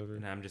 guidance or whatever.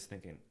 And I'm just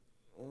thinking,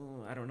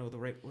 oh, I don't know the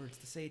right words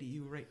to say to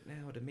you right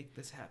now to make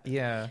this happen.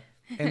 Yeah.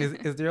 And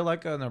is there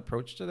like an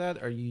approach to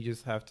that, or you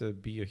just have to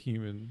be a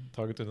human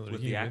talking to another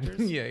With the human?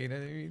 actors? Yeah, you know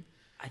what I mean?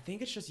 I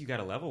think it's just you got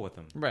to level with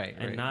them. Right.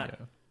 And right, not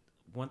yeah.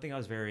 one thing I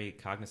was very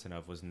cognizant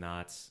of was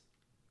not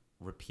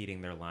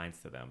repeating their lines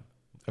to them.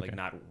 Okay. Like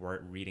not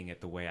reading it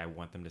the way I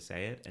want them to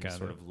say it and Got just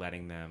sort it. of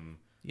letting them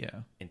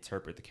Yeah.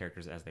 interpret the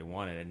characters as they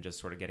wanted and just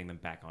sort of getting them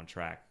back on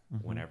track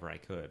whenever I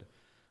could.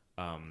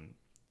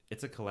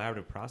 It's a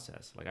collaborative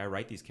process. Like I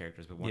write these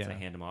characters, but once I Yeah.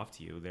 hand them off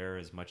to you, they're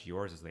as much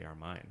yours as they are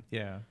mine.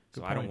 Yeah.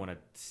 So I don't want to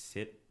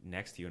sit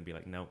next to you and be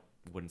like, no,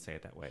 wouldn't say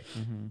it that way.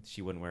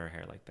 She wouldn't wear her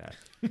hair like that.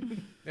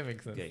 That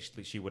makes sense.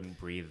 Yeah, she wouldn't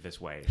breathe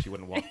this way. She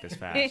wouldn't walk this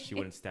fast. She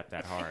wouldn't step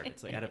that hard.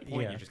 It's like at a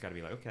point Yeah. you just got to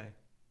be like, okay,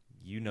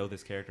 you know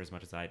this character as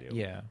much as I do.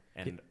 Yeah.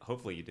 And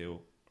hopefully you do,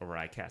 or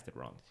I cast it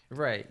wrong.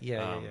 Right.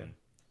 Yeah. Yeah.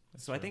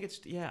 So I think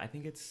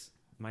it's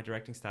my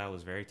directing style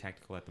is very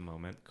technical at the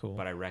moment. Cool.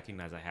 But I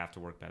recognize I have to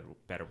work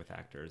better with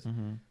actors.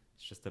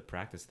 It's just a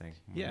practice thing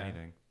more Yeah. than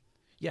anything.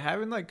 Yeah.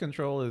 Having like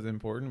control is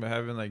important, but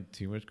having like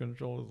too much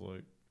control is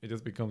like it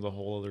just becomes a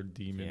whole other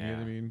demon. You know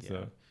what I mean? Yeah.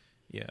 So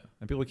yeah.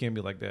 And people can't be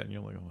like that, and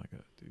you're like, oh my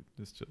god, dude,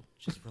 just chill.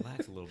 Just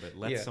relax a little bit.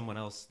 Let Yeah. someone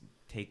else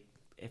take.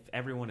 If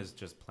everyone is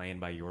just playing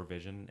by your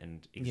vision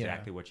and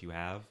exactly what you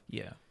have,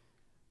 Yeah.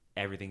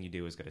 everything you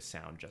do is going to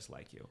sound just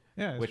like you.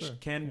 Yeah. Which sure.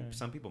 can Yeah.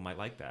 some people might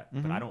like that,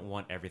 Mhm. but I don't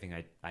want everything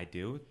I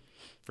do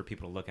for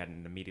people to look at it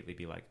and immediately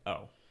be like,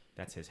 oh,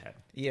 that's his head.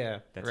 Yeah.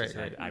 That's right. his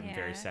head. Right. I'm Yeah.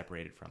 very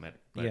separated from it.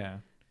 But Yeah.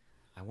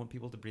 I want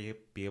people to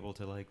be able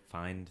to like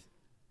find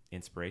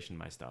inspiration in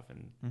my stuff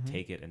and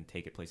take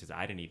it places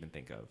I didn't even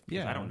think of.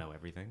 Because Yeah. I don't know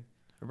everything.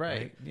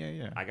 Right. Yeah.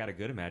 Yeah. I got a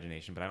good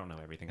imagination, but I don't know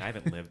everything. I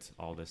haven't lived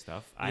all this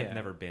stuff. I've Yeah.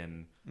 never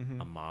been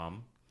a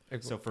mom.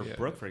 So for Yeah,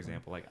 Brooke, for definitely.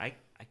 example, like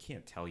I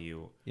can't tell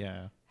you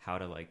Yeah. how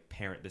to like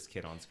parent this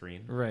kid on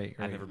screen. Right.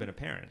 Right. I've never been a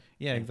parent.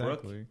 Yeah. And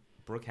Exactly.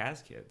 Brooke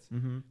has kids.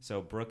 Mm-hmm.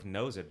 So Brooke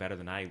knows it better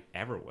than I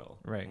ever will.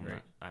 Right, Well,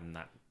 right. I'm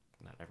not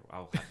ever.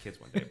 I'll have kids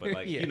one day, but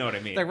like Yeah. you know what I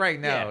mean. Like right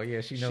now,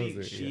 yeah, she knows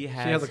it. She yeah.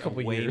 has a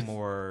couple way years.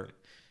 more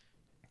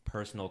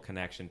personal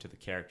connection to the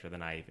character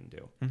than I even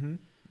do. Mm-hmm.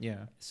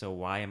 Yeah. So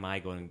why am I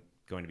going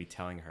to be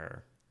telling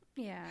her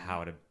Yeah.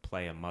 how to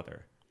play a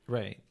mother?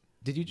 Right.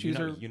 Did you You choose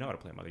know, her? you know how to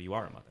play a mother. You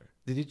are a mother.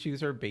 Did you choose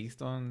her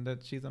based on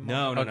that she's a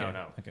No, mom?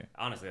 no. Okay.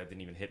 Honestly, that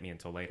didn't even hit me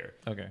until later.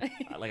 Okay.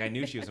 Like I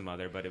knew she was a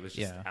mother, but it was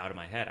just Yeah. out of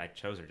my head. I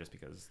chose her just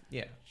because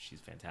Yeah. she's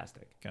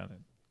fantastic. Got it.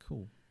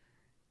 Cool.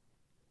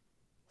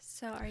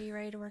 So, are you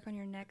ready to work on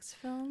your next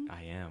film?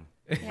 I am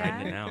Yeah?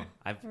 writing it now.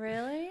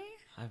 Really?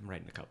 I'm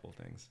writing a couple of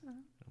things.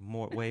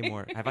 Way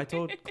more. Have I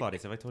told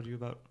Claudius? Have I told you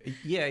about?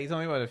 Yeah, he's told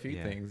me about a few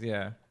Yeah. things.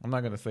 Yeah, I'm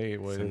not gonna say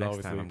what So it is. next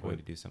Obviously, time I'm going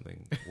to but do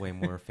something way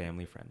more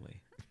family friendly.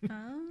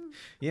 Oh.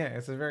 yeah,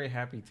 it's a very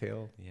happy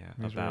tale. Yeah,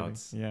 He's about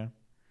writing. Yeah.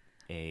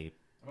 a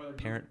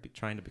parent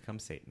trying to become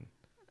Satan.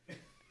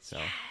 So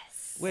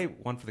wait,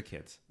 one for the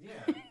kids. Yeah.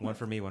 One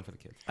for me, one for the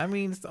kids. I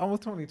mean, it's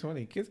almost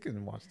 2020. Kids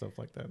can watch stuff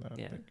like that now. I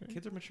Yeah, think, right?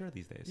 kids are mature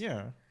these days.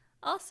 Yeah.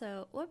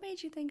 Also, what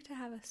made you think to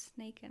have a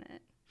snake in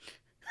it?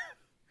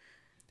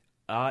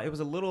 It was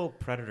a little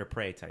predator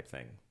prey type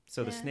thing.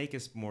 So the Yeah. snake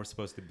is more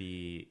supposed to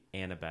be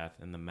Annabeth,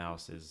 and the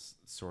mouse is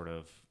sort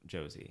of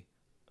Josie.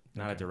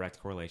 Not a Okay. direct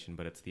correlation,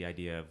 but it's the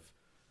idea of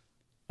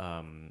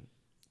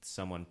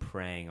someone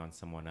preying on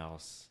someone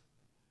else.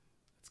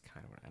 It's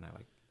kind of, and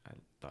I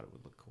thought it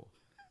would look cool.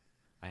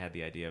 I had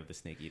the idea of the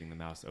snake eating the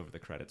mouse over the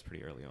credits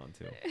pretty early on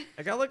too.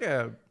 I got like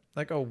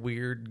a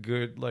weird,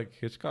 good like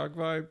Hitchcock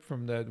vibe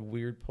from that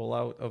weird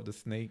pullout of the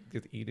snake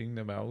just eating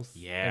the mouse.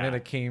 Yeah. And then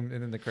it came,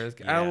 and then the credits.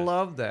 Yeah. I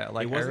love that.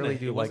 Like it I wasn't really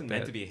do it like wasn't that.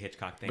 meant to be a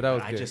Hitchcock thing, But that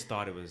was but I good. just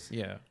thought it was.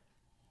 Yeah.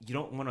 You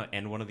don't want to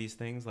end one of these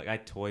things. Like I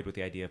toyed with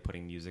the idea of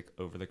putting music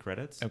over the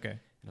credits. Okay. And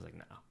I was like,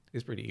 no.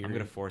 It's pretty eerie. I'm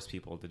going to force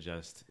people to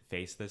just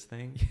face this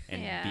thing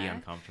and be Yeah.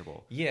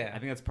 uncomfortable. Yeah. I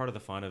think that's part of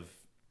the fun of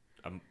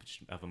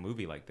a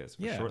movie like this,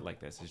 or Yeah. short like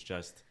this, is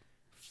just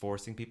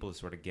forcing people to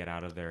sort of get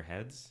out of their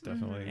heads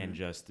Definitely. and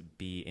just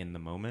be in the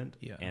moment.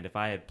 Yeah. And if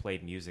I had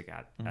played music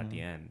at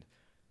the end,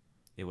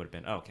 it would have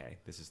been, okay,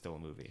 this is still a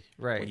movie.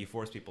 Right. When you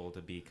force people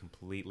to be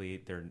completely,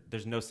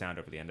 there's no sound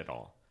over the end at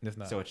all. It's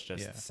not. So it's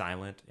just yeah.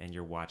 silent, and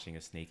you're watching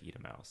a snake eat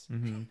a mouse.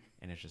 Mm-hmm.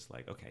 And it's just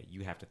like, okay,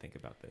 you have to think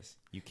about this.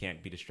 You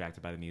can't be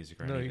distracted by the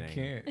music or No, you anything.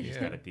 can't, You just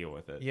yeah. got to deal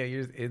with it. Yeah,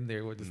 you're just in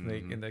there with the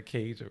snake Mhm. in that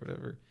cage or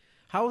whatever.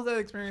 How was that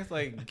experience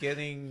like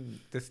getting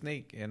the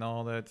snake and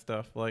all that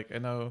stuff? Like I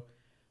know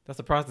that's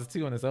a process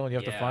too on its own. You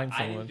have to find I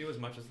someone. didn't do as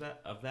much as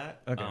that of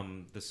that.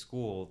 Okay. The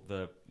school,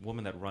 the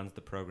woman that runs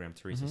the program,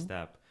 Teresa Mhm.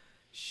 Stepp,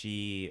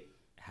 she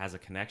has a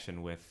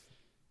connection with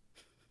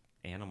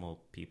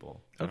animal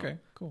people. Okay,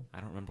 cool. I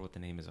don't remember what the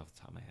name is off the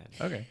top of my head.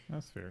 Okay,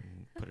 that's fair.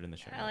 Put it in the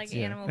show I notes. like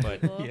Yeah. animal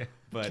But- people. Yeah.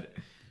 But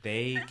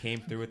they came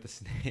through with the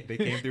snake. They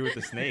came through with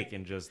the snake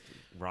and just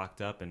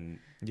rocked up, and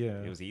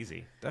Yeah. it was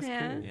easy. That's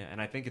Yeah. cool. Yeah, and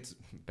I think it's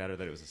better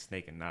that it was a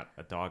snake and not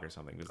a dog or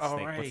something. Because Oh,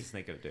 snake, what's right. the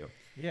snake gonna do?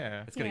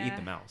 Yeah. It's gonna eat Yeah.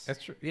 the mouse.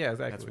 That's true. Yeah,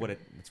 exactly.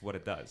 That's what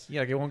it does. Yeah,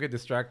 like it won't get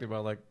distracted by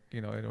like,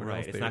 anyone Right.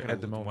 else It's there not at the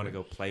gonna moment. want to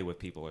go play with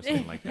people or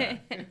something like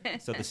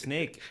that. So the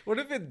snake, What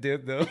if it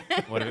did though?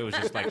 what if it was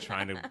just like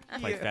trying to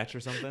play Yeah. fetch or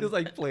something? Just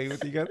like play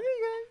with you guys.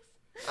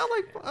 Hey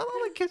guys, I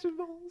like catching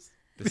balls.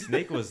 The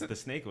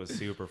snake was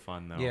super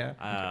fun though.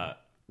 Yeah.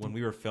 When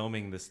we were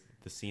filming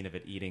the scene of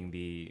it eating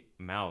the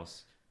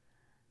mouse,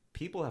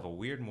 people have a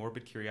weird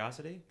morbid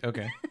curiosity,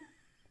 Okay.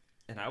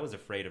 and I was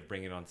afraid of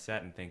bringing it on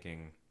set and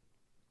thinking,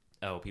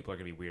 oh, people are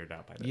gonna be weirded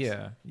out by this.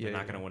 Yeah. Yeah. They're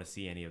not yeah. gonna want to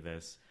see any of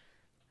this.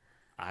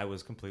 I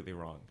was completely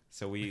wrong.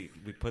 So we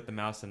put the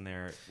mouse in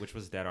there, which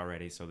was dead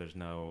already, so there's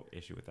no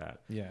issue with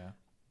that. Yeah.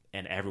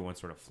 And everyone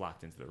sort of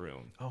flocked into the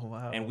room. Oh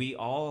wow. And we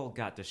all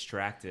got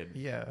distracted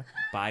Yeah.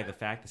 by the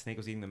fact the snake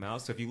was eating the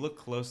mouse. So if you look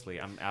closely,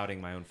 I'm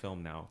outing my own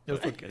film now. It's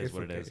But okay. it is It's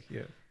what okay. it is.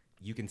 Yeah.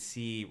 You can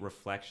see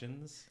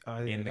reflections Oh, I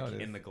didn't in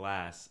notice. the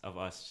glass of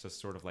us just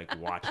sort of like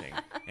watching,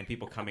 and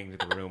people coming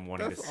to the room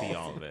wanting to That's see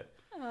all awesome. of it.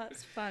 Oh,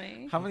 that's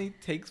funny. How many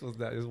takes was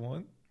that? Is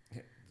one?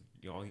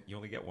 You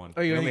only get one.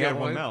 Oh, you only have got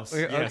one one? mouse. Oh,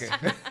 yeah, Yes.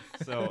 okay.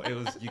 So it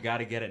was. You got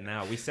to get it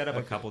now. We set up a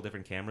Okay. couple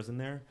different cameras in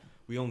there.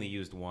 We only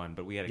used one,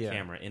 but we had a Yeah.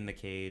 camera in the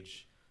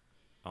cage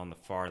on the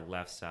far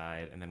left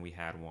side, and then we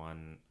had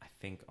one, I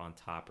think, on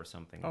top or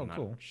something. Oh, I'm not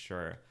cool.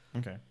 sure.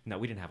 Okay. No,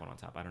 we didn't have one on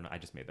top. I don't know. I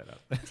just made that up.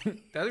 That'd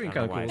be I don't know kind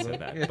of why cool. I said though.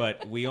 that, Yeah.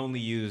 but we only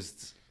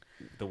used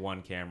the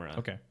one camera.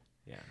 Okay.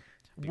 Yeah.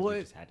 Because What-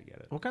 we just had to get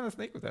it. What kind of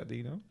snake was that? Do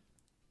you know?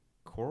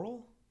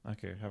 Coral?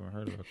 Okay, haven't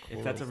heard of a coral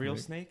If that's a real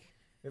snake. snake?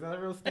 Is that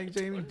a real snake,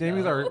 Jamie?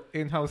 Jamie's our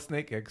in-house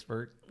snake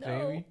expert. No,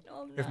 Jamie,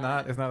 no, I'm it's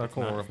not. It's not a It's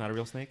not, coral. it's not a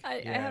real snake? I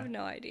Yeah. have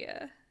no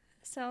idea.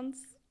 Sounds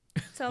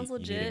You need a new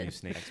legit.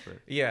 snake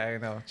expert. Yeah, I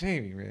know.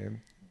 Jamie,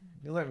 man,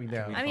 you let me Can we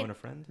down. I phone mean- a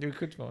friend? You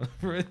could phone a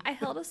friend. I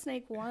held a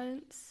snake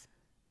once.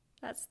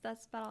 That's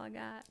about all I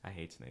got. I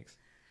hate snakes.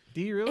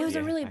 Do you really? It was a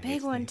Yeah, really I hate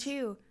big one snakes.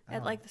 too,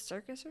 at Oh. like the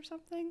circus or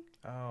something.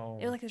 Oh.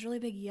 It was like this really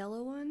big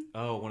yellow one.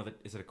 Oh, one of the.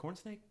 Is it a corn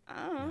snake?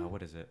 I don't No, know.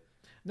 what is it?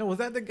 No, was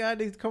that the guy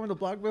that's coming to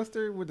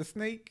Blockbuster with the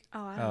snake? Oh,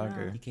 I Oh, don't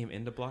okay. know. He came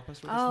into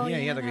Blockbuster. With Oh a Yeah,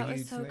 yeah, he had, like, a that was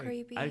huge so snake.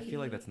 creepy. snake? I feel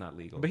like that's not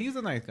legal. But he's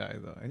a nice guy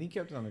though, and he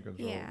kept it under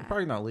control. Yeah.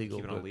 Probably not legal.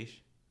 Keep it on a but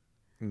leash.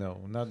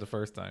 no, not the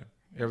first time.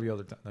 Every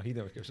other time. No, he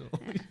never kept it on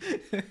a leash.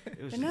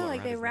 It was But no, what, like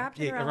around they his neck? wrapped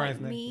it Yeah, around around like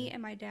his neck, me yeah.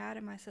 and my dad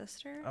and my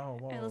sister. Oh,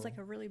 And it was whoa. like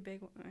a really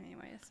big one.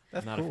 Anyways,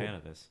 That's Not cool. a fan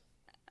of this.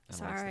 I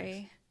don't like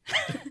snakes.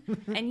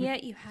 sorry. And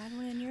yet you had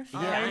one in your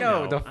face. Yeah, I I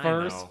know, know, the I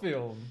first know.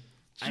 film.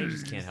 I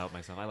just can't help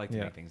myself. I like to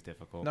Yeah. make things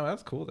difficult. No,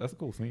 that's cool. That's a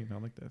cool scene. I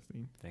like that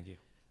scene. Thank you.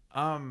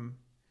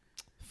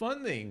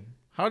 Funding.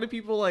 How do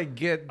people like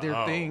get their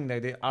Oh. thing?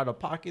 Like they out of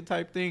pocket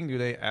type thing? Do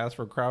they ask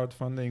for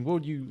crowdfunding? What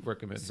would you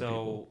recommend? to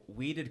people? So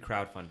we did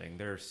crowdfunding.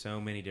 There are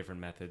so many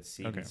different methods: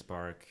 Seed Okay. and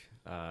Spark,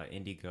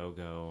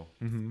 Indiegogo,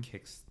 Mhm.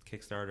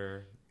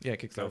 Kickstarter, Yeah,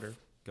 Kickstarter.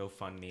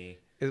 GoFundMe.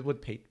 Is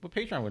what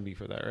Patreon would be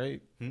for that,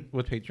 right? Hmm?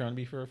 Would Patreon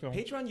be for a film?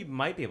 Patreon, you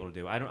might be able to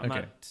do. I'm Okay.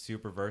 not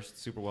super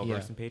well Yeah.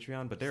 versed in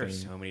Patreon, but there are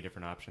Same. so many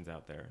different options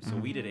out there. So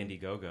we did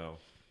Indiegogo,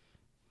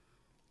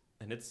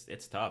 and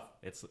it's tough.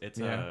 It's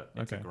Yeah,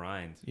 a okay.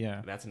 grind.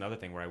 Yeah, That's another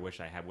thing where I wish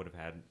I would have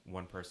had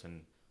one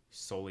person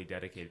solely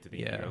dedicated to the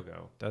Yeah.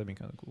 Indiegogo, that'd be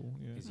kind of cool.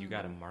 Yeah, because you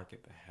got to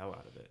market the hell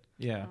out of it.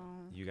 yeah,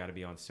 Oh. You got to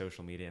be on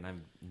social media, and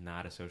I'm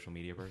not a social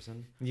media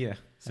person. yeah.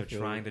 So I feel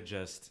trying it. to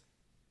just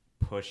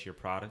push your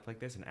product like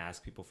this and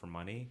ask people for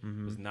money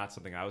Mhm. was not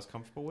something I was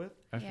comfortable with.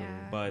 I feel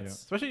Yeah. it. But- Yeah.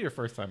 Especially your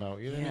first time out.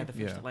 You know what I Yeah, mean? the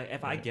first like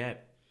if I Yeah.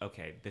 get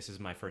okay, this is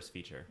my first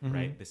feature, Mhm.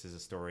 right? This is a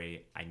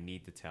story I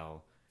need to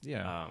tell.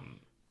 Yeah.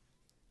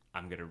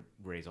 I'm gonna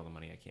raise all the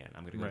money I can.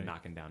 I'm gonna go Right.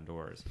 knocking down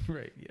doors,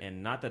 Right. Yeah.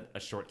 and not that a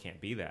short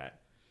can't be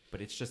that,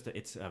 but it's just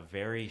it's a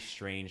very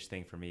strange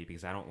thing for me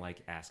because I don't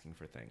like asking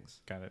for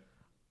things. Got it.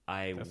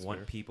 I That's want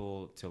fair.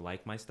 people to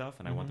like my stuff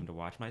and I want Mhm. them to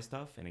watch my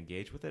stuff and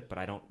engage with it, but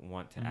I don't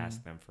want to Mhm.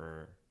 ask them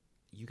for.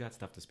 You got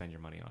stuff to spend your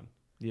money on.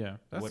 Yeah.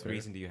 That's What fair.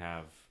 reason do you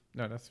have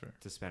No, that's fair.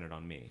 to spend it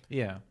on me?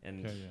 Yeah.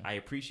 And Yeah, yeah. I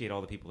appreciate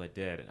all the people that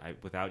did.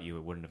 Without you,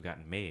 it wouldn't have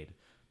gotten made.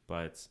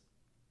 But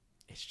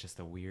it's just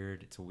a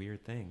weird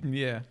thing.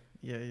 Yeah.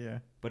 Yeah. Yeah.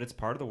 But it's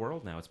part of the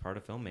world now. It's part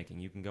of filmmaking.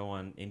 You can go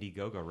on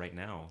Indiegogo right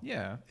now.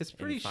 Yeah. It's and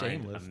pretty find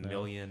shameless. A now.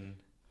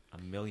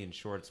 million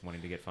shorts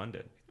wanting to get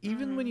funded.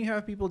 Even when you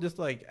have people just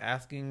like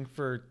asking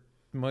for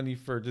money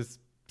for just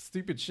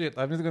stupid shit,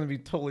 I'm just gonna be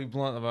totally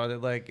blunt about it.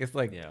 Like it's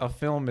like Yeah. a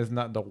film is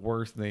not the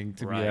worst thing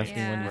to Right. be asking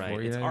Yeah. money Right.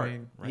 for. You It's know what art. I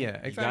mean? Right? Yeah, You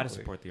got to exactly.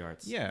 support the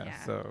arts. Yeah,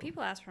 so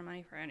people ask for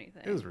money for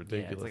anything. it was Yeah,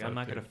 ridiculous. it's like I'm out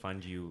not going there. to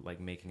fund you like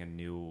making a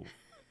new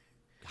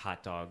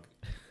hot dog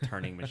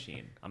turning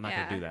machine. I'm not going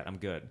Yeah. to do that. I'm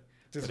good.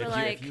 Just But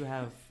But if you like-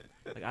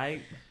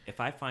 have if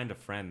I find a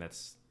friend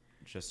that's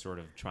just sort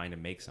of trying to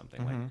make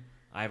something, like Mhm.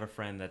 I have a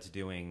friend that's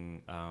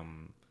doing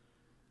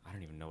I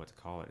don't even know what to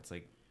call it. It's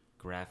like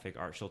graphic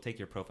art. She'll take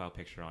your profile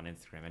picture on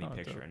Instagram, any Oh,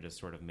 picture, dope. and just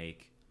sort of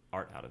make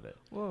art out of it.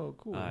 Whoa,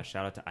 cool.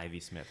 Shout out to Ivy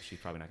Smith. She's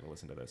probably not going to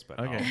listen to this, but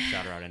Okay. I'll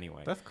shout her out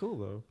anyway. That's cool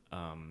though.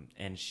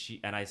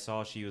 And I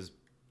saw she was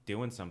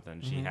doing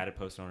something. She had it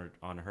posted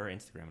on her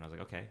Instagram, and I was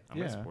like, okay, I'm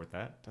going to support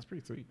that. That's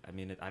pretty sweet. I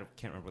mean, I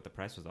can't remember what the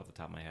price was off the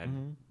top of my head.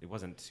 It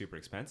wasn't super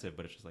expensive,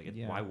 but it's just like,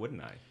 why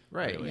wouldn't I?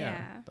 Right. Really? Yeah.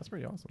 Yeah. That's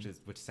pretty awesome.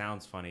 Which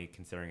sounds funny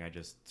considering I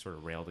just sort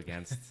of railed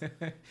against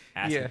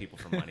asking people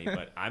for money,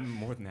 but I'm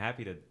more than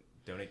happy to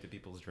donate to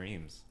people's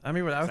dreams. I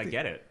mean, I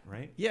get it,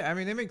 right? Yeah, I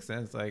mean, it makes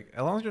sense. Like,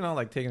 as long as you're not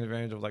like taking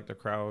advantage of like the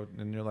crowd,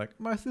 and you're like,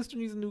 my sister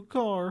needs a new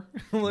car,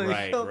 like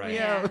Right, help right. me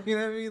Yeah. out. You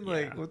know what I mean?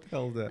 Like, Yeah. what the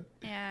hell is that?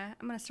 Yeah,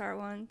 I'm gonna start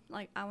one.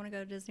 Like, I want to go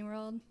to Disney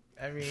World.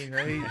 I mean,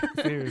 right?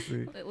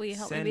 Seriously. Will you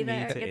help Send me be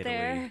there? to Get Italy,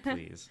 there.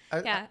 please.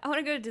 Yeah, I want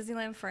to go to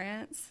Disneyland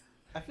France.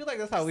 I feel like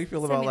that's how we feel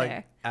Send about me like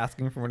there.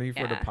 asking for money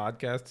for the Yeah.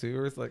 podcast too.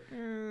 Or it's like,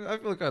 I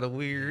feel kind of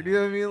weird. You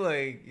know what I mean?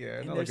 Like, yeah,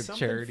 And not like there's a something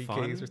charity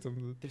fun. case or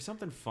something. There's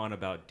something fun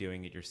about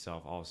doing it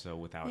yourself also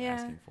without Yeah.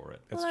 asking for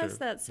it. That's Well, that's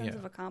true. that sense Yeah.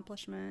 of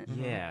accomplishment.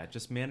 Yeah,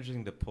 just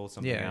managing to pull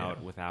something Yeah, out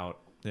yeah.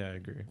 without Yeah, I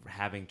agree.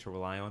 having to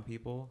rely on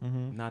people.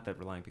 Mhm. Not that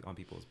relying on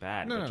people is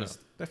bad, No, but no, just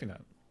no, definitely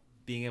not.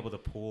 being able to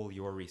pull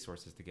your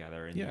resources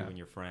together and Yeah. you and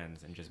your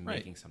friends and just Right.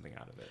 making something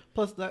out of it.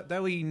 Plus, that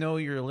way you know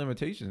your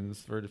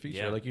limitations for the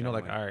future. Yeah, like, you know,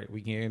 like, definitely. all right,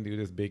 we can do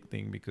this big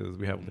thing because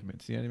we have Mhm.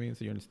 limits. You know what I mean?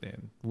 So you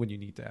understand when you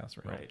need to ask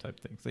for help, Right. type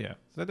thing. So yeah,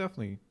 so that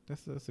definitely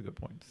that's a good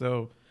point.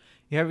 So,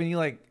 you have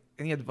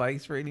any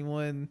advice for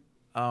anyone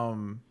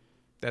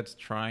that's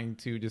trying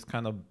to just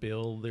kind of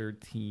build their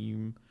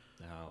team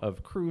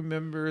of crew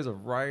members,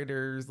 of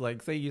writers?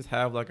 Like, say you just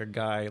have like a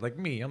guy like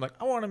me. I'm like,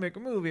 I want to make a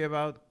movie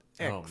about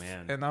X. Oh,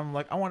 man. And I'm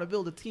like, I want to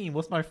build a team.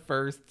 What's my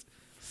first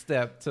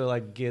step to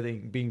like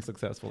being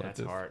successful at That's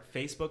this? hard.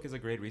 Facebook is a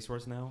great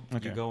resource now.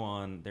 Okay. You go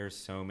on, there's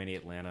so many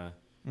Atlanta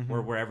Mhm.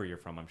 or wherever you're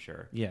from, I'm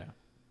sure. Yeah.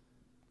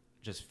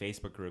 Just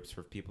Facebook groups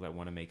for people that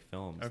want to make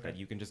films Okay. that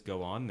you can just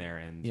go on there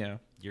and Yeah.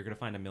 you're going to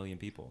find a million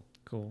people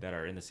Cool. that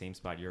are in the same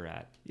spot you're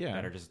at. Yeah.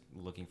 That are just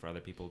looking for other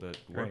people to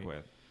work Right.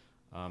 with.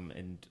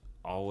 And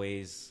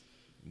always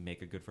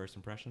make a good first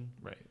impression.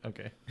 Right.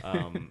 Okay.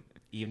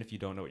 Even if you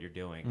don't know what you're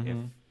doing.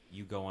 Mhm. If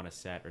you go on a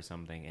set or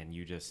something and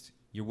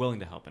you're willing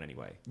to help in any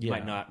way. You Yeah.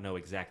 might not know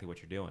exactly what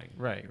you're doing.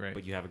 Right. Right.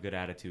 But you have a good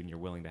attitude and you're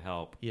willing to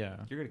help. Yeah.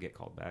 You're going to get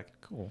called back.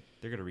 Cool.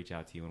 They're going to reach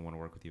out to you and want to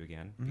work with you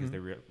again because Mhm. they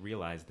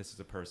realize this is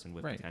a person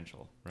with Right.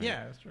 potential. Right?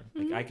 Yeah, that's true.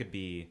 Like I could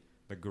be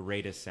the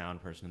greatest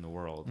sound person in the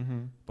world,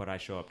 Mm-hmm. but I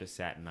show up to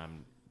set and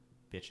I'm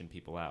bitching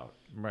people out.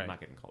 Right. I'm not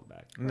getting called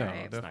back. No, Right.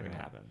 It's not definitely going to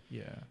not. happen.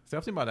 Yeah. So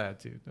I've seen about that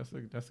too.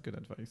 That's good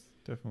advice.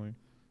 Definitely.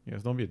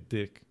 Yes. Don't be a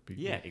dick.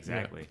 People. Yeah,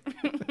 exactly.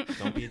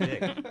 Don't be a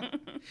dick.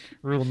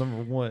 Rule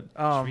number 1.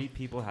 Treat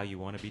people how you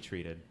want to be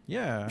treated.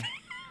 Yeah.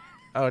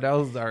 Oh, that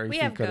was our We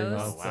AC have cutting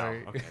ghosts. Oh, off. wow.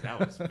 Sorry. Okay, that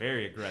was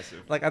very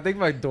aggressive. Like, I think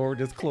my door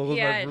just closed.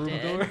 Yeah, my it room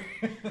did. door.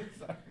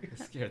 It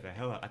scared the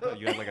hell out. I thought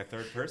you had like a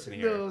third person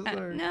here. No,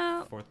 sorry.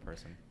 No, Fourth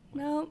person.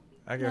 no.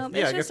 I guess. Nope, Yeah,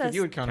 it's I guess just us.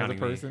 you would count as a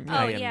Counting me. person. Oh,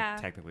 I am yeah.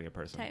 technically a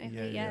person. Technically,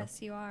 Yeah, yeah.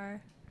 yes, you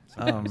are.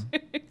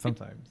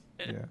 Sometimes.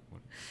 Yeah.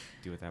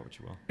 Do with that what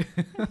you will.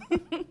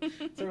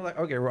 So we're like,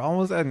 okay, we're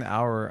almost at an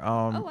hour.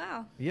 Oh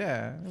wow,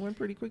 Yeah, it went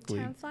pretty quickly.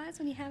 time flies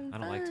when you're having I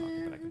fun. don't like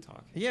talking, but I can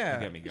talk. Yeah. You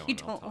get me going. You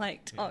I'll don't talk.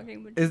 like Yeah.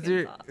 talking, but Is you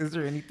there can talk. is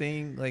there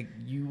anything like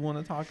you want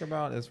to talk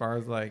about as far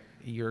as like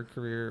your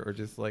career or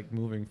just like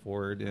moving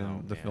forward in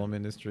Oh, the man. film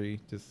industry?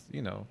 Just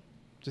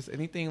just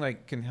anything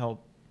like can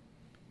help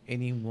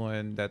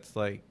anyone that's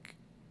like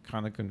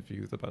kind of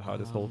confused about how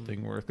this whole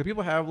thing works. Because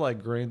people have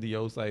like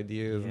grandiose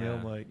ideas and they're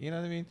Yeah. like, you know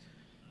what I mean?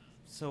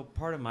 So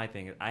part of my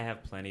thing is I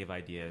have plenty of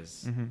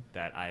ideas Mhm.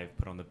 that I've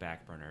put on the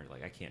back burner.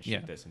 Like I can't shoot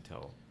Yeah. this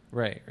until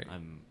Right. Right.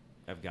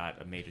 I've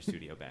got a major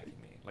studio backing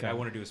me. Like Got I it.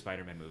 want to do a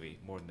Spider-Man movie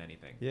more than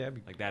anything. Yeah.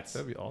 Like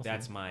that'd be awesome.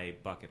 That's my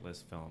bucket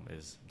list film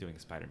is doing a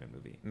Spider-Man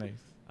movie.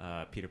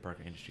 nice. Peter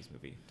Parker Industries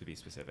movie to be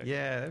specific.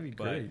 Yeah, that'd be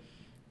But great.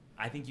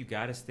 I think you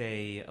got to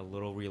stay a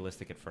little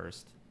realistic at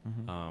first.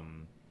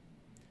 Mhm.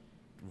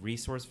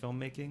 Resource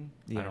filmmaking.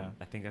 Yeah.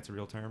 I think that's a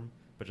real term,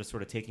 but just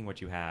sort of taking what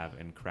you have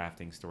and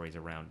crafting stories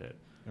around it.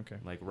 Okay.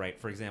 Like,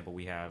 for example,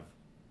 we have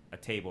a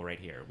table right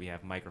here. We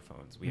have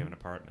microphones. We have an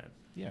apartment.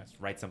 Yeah. Let's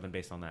write something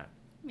based on that.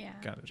 Yeah.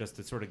 Got it. Just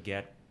to sort of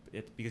get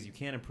it, because you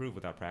can't improve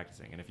without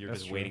practicing. And if you're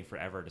That's just true. waiting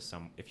forever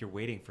if you're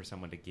waiting for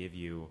someone to give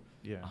you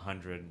Yeah.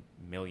 $100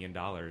 million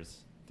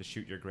to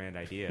shoot your grand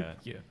idea,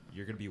 Yeah.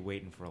 you're going to be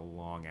waiting for a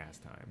long ass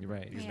time. You're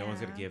right. Because no one's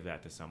going Yeah. to give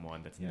that to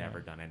someone that's Yeah. never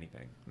done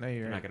anything. No, you're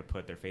They're right. not going to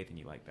put their faith in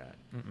you like that.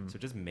 Mm-mm. So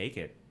just make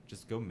it.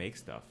 Just go make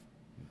stuff.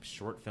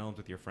 Short films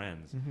with your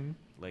friends. Mhm.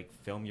 Like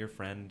film your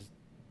friend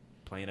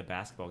playing a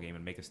basketball game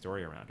and make a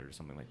story around it or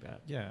something like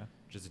that. Yeah.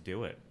 Just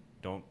do it.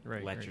 Don't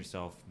Right, let right.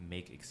 yourself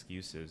make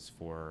excuses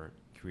for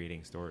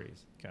creating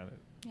stories. Got it.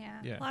 Yeah.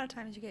 Yeah. A lot of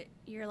times you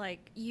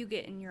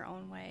get in your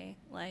own way.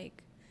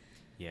 Like,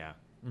 Yeah.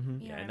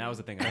 Mm-hmm. You Yeah, know what and I that was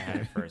the mean? thing I had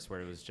at first where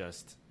it was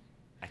just,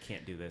 I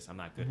can't do this. I'm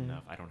not good Mhm.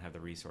 enough. I don't have the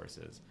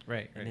resources.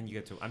 Right. And then you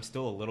get to, I'm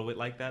still a little bit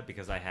like that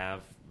because I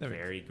have That makes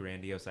very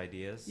grandiose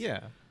ideas.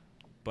 Yeah.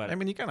 But I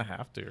mean, you kind of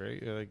have to,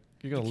 right? You're like,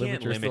 you're you gonna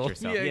can't limit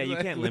yourself. Yeah, you can't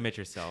exactly. limit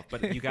yourself.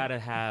 But you got to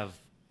have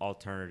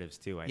alternatives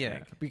too. I Yeah,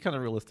 think. be kind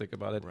of realistic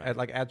about it Right. at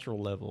like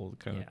actual level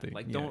kind Yeah, of thing.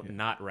 like Yeah, don't yeah.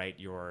 not write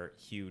your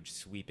huge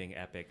sweeping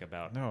epic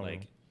about No.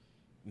 like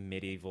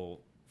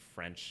medieval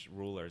French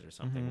rulers or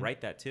something. Mhm.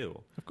 Write that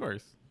too, Of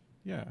course.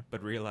 Yeah.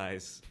 but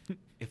realize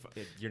if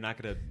you're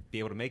not going to be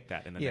able to make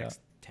that in the Yeah.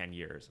 next 10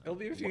 years. It'll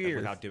be a few years.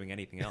 Without doing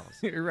anything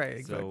else. Right,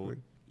 exactly.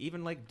 So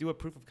even like do a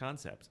proof of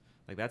concept.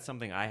 Like that's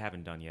something I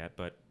haven't done yet,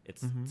 but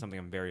it's Mhm. something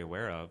I'm very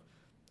aware of.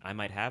 I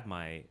might have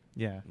my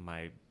Yeah.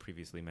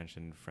 previously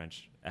mentioned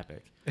French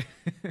epic.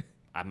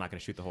 I'm not going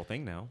to shoot the whole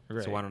thing now.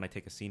 Right. So why don't I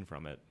take a scene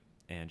from it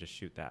and just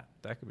shoot that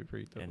That could be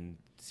pretty dope. and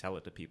sell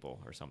it to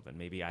people or something?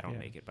 Maybe I don't Yeah.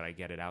 make it, but I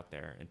get it out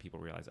there and people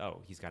realize,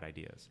 oh, he's got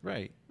ideas.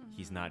 Right.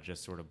 He's not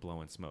just sort of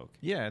blowing smoke.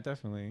 Yeah,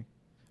 definitely.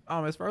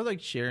 As far as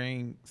like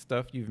sharing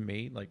stuff you've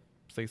made, like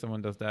say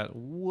someone does that,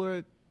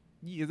 what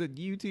is it?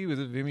 YouTube? Is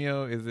it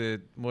Vimeo? Is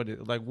it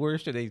like where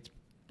should they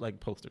like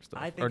post their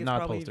stuff I or think it's not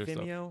probably post their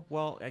stuff? Vimeo.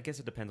 Well, I guess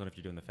it depends on if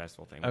you're doing the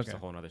festival thing, which is a Okay.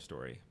 whole other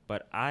story.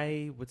 But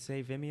I would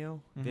say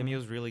Vimeo. Mhm.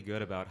 Vimeo's really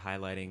good about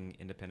highlighting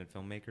independent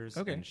filmmakers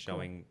Okay, and cool.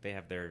 showing they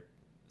have their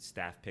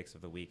staff picks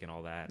of the week and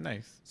all that.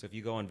 Nice. So if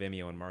you go on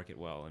Vimeo and market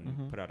well and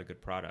Mhm. put out a good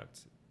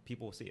product,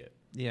 people will see it.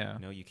 Yeah. You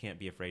know, you can't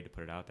be afraid to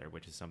put it out there,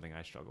 which is something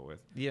I struggle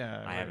with.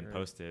 Yeah. I haven't right.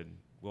 posted.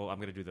 Well, I'm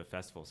going to do the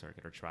festival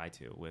circuit or try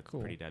to with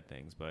Cool. Pretty Dead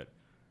Things, but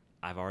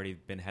I've already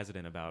been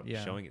hesitant about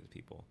Yeah. showing it to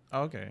people.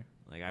 Oh, okay.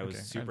 Like I was Okay,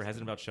 I super understand.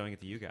 hesitant about showing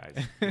it to you guys,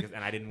 because,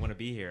 and I didn't want to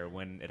be here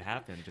when it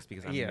happened, just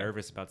because I'm Yeah.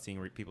 nervous about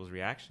seeing people's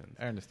reactions.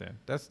 I understand.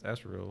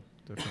 That's real,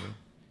 definitely.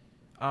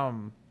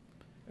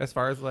 As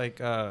far as like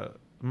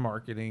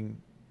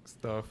marketing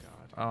stuff,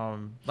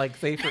 like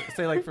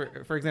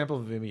for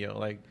example Vimeo,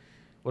 like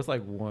what's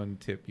like one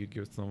tip you'd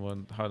give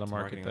someone how to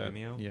market marketing that? on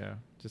Vimeo? Yeah,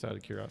 just out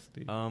of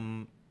curiosity.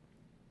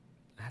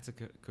 That's a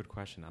good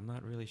question. I'm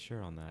not really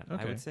sure on that. I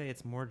Okay. would say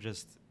it's more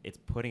just it's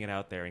putting it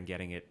out there and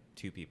getting it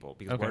to people,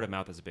 because Okay. word of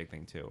mouth is a big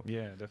thing too.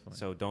 Yeah, definitely.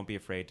 So don't be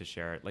afraid to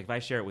share it. Like if I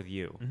share it with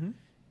you, Mm-hmm.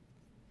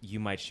 you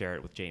might share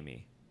it with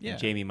Jamie. Yeah. And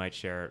Jamie might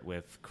share it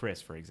with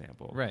Chris, for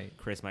example. Right.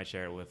 Chris might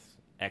share it with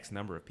X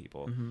number of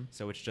people. Mhm.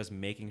 So it's just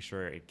making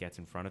sure it gets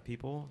in front of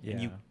people.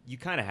 And Yeah. you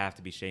kind of have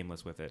to be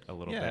shameless with it a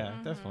little bit.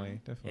 Yeah, definitely.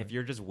 If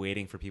you're just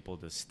waiting for people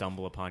to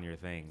stumble upon your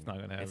thing, It's not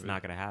gonna happen. it's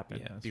not going to happen.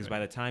 Yeah, that's because right.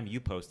 by the time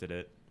you posted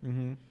it,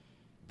 mm-hmm.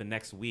 the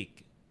next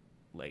week,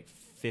 like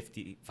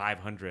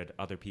 500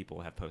 other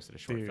people have posted a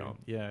short Dude, film.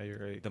 yeah, you're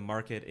right. The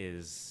market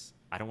is,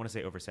 I don't want to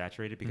say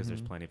oversaturated, because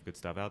there's Mhm. plenty of good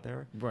stuff out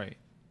there. Right.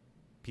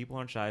 People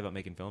aren't shy about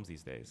making films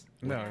these days.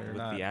 No, Yeah. you're With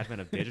not. the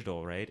advent of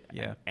digital, right?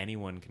 Yeah.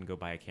 Anyone can go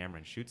buy a camera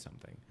and shoot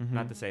something. Mhm.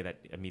 Not to say that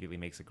immediately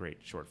makes a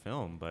great short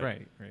film, but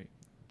right.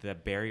 the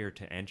barrier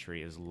to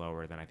entry is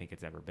lower than I think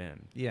it's ever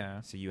been.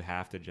 Yeah. So you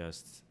have to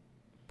just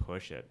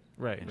push it.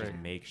 Right, And right. just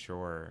make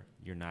sure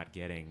you're not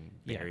getting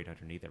Yeah. buried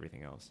underneath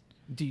everything else.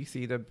 Do you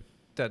see that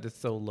it's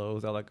so low?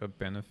 Is that like a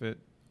benefit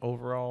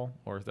overall,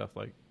 or is that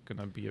like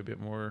gonna be a bit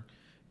more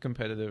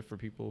competitive for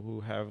people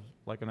who have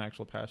like an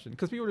actual passion?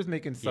 Because people are just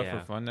making stuff Yeah.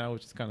 for fun now,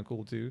 which is kind of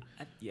cool too.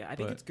 I think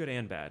But- it's good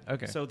and bad.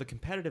 Okay. So the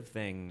competitive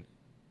thing,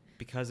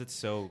 because it's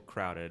so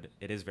crowded,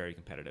 it is very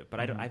competitive. But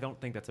Mhm. I don't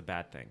think that's a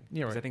bad thing.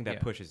 Yeah, 'Cause I right. think that Yeah.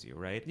 pushes you,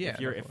 right? Yeah, If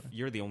definitely.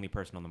 you're the only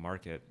person on the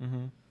market,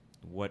 Mm-hmm.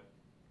 what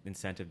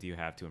incentive do you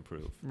have to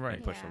improve Right.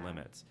 and push the Yeah.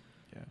 limits?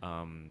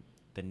 Yeah.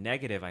 The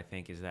negative, I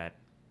think, is that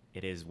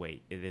it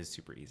is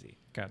super easy,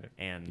 Got it.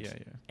 and Yeah.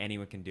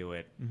 anyone can do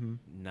it, Mm-hmm.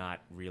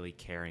 not really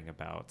caring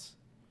about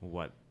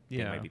what they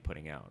Yeah. might be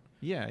putting out.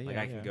 Yeah. Like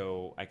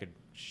yeah. I could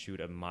shoot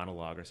a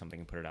monologue or something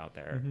and put it out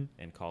there Mhm.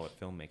 and call it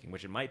filmmaking,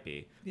 which it might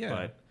be. Yeah.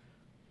 But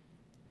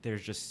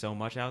there's just so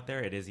much out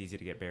there. It is easy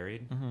to get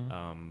buried.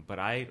 Mhm. But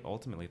I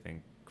ultimately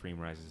think cream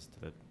rises to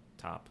the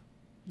top.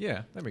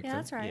 Yeah, that makes Yeah,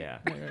 sense. that's right. Yeah.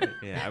 Yeah, right.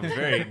 Yeah, I was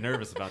very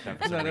nervous about that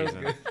for some No, that was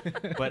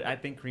reason. good. But I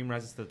think cream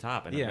rises to the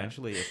top. And Yeah.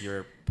 eventually, if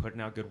you're putting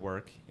out good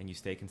work and you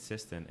stay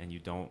consistent and you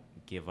don't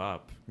give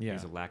up Yeah.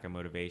 because of lack of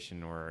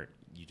motivation, or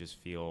you just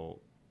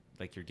feel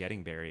like you're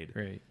getting buried,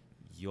 Right.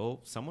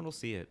 someone will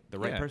see it. The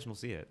right Yeah. person will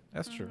see it.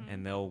 That's true. Mhm.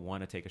 And they'll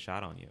want to take a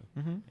shot on you.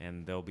 Mm-hmm.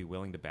 And they'll be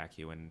willing to back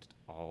you. And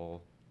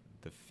all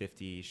the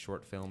 50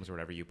 short films or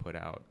whatever you put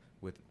out,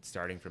 with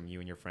starting from you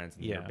and your friends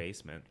in your Yeah.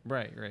 basement,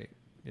 Right. Right.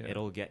 Yeah.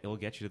 it'll get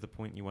you to the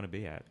point you want to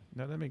be at.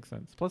 No, that makes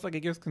sense. Plus, like, it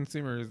gives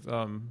consumers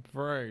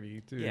variety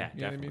too. Yeah,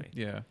 You know what I mean?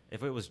 definitely. Yeah.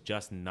 If it was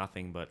just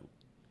nothing but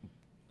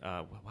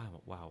wow,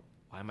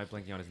 why am I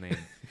blanking on his name?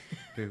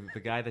 the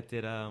guy that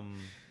did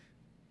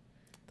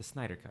the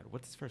Snyder Cut.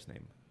 What's his first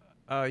name?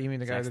 You mean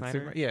the guy Zack that's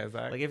Snyder? yeah,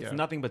 Zach. Like if it's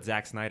nothing but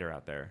Zack Snyder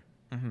out there,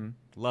 Mm-hmm.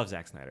 love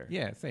Zack Snyder.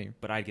 Yeah, same.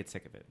 But I'd get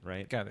sick of it,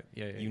 right? Got it.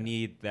 Yeah. You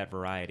need that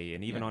variety,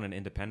 and even Yeah. on an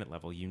independent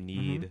level, you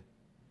need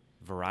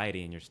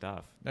variety in your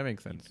stuff. That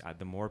makes sense.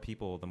 The more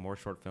people, the more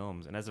short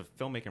films. And as a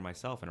filmmaker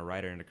myself and a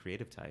writer and a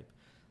creative type,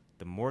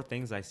 the more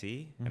things I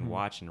see Mhm. and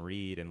watch and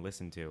read and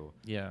listen to,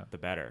 Yeah. the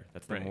better.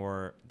 That's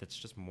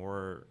just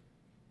more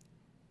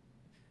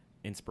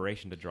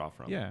inspiration to draw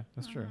from. Yeah,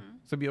 that's true. Mhm.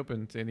 So be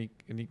open to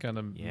any kind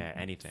of Yeah,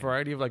 anything.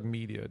 variety of like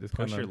media. Just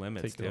Push kinda your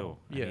limits take it too. all.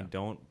 I Yeah. mean,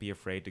 don't be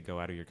afraid to go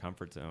out of your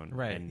comfort zone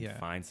Right, and yeah.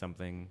 find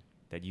something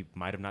that you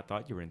might have not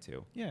thought you were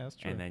into. Yeah, that's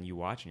true. And then you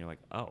watch and you're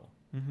like, oh,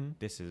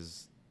 this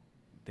is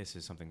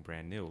something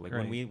brand new. Like Right.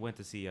 when we went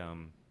to see,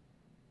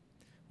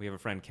 we have a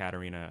friend,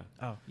 Katarina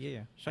Oh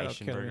yeah. Shout out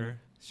Eichenberger. Katarina.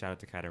 Shout out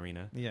to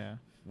Katarina. Yeah.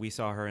 We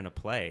saw her in a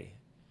play.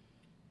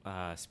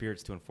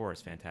 Spirits to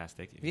Enforce,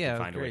 fantastic. If you Yeah, can it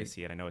was find a way to great.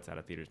 see it. I know it's out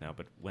of theaters now,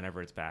 but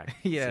whenever it's back,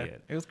 Yeah. see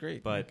it. It was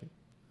great. But Okay.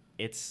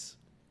 it's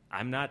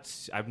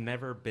I've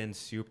never been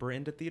super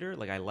into theater.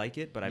 Like I like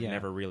it, but I've Yeah.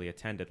 never really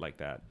attended like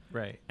that.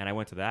 Right. And I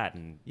went to that,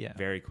 and Yeah.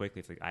 very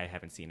quickly, it's like I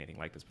haven't seen anything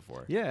like this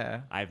before.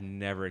 Yeah. I've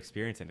never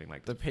experienced anything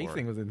like The this before.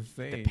 pacing was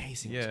insane. The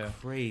pacing yeah. was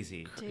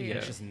crazy. Dude.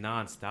 It's just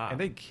nonstop. And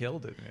they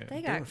killed it, man. They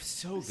They got were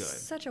so good.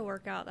 such a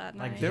workout that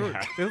Like, night. There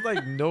Yeah. there was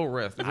like no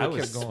rest. They I just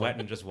was kept going.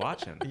 sweating just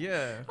watching.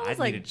 Yeah. I was I'd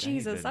like, needed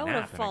Jesus, a I would've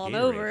nap and a fallen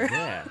Gatorade. over. Yeah.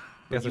 Yeah,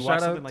 But so you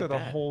watch shout out something to like the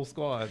that. whole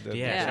squad.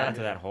 Yeah, shout out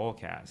to that whole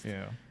cast.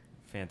 Yeah.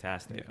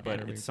 Fantastic. Yeah, But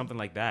very it's something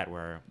like that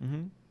where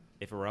Mm-hmm.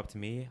 if it were up to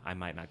me, I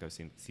might not go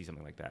see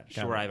something like that. Got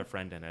Sure, it. I have a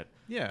friend in it.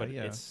 Yeah, But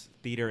yeah. it's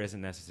theater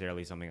isn't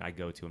necessarily something I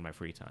go to in my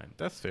free time.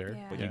 That's fair.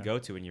 Yeah. But yeah. you go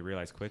to it and you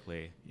realize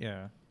quickly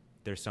Yeah.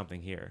 there's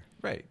something here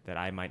Right. that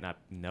I might not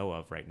know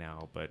of right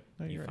now, but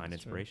No, you you're right, find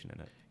that's true. inspiration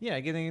in it. Yeah,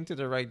 getting into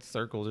the right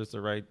circle, just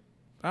the right,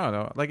 I don't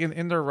know, like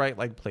in the right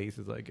like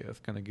places, I guess,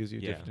 kind of gives you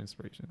Yeah. different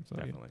inspiration. So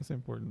yeah, Definitely. it's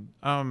important.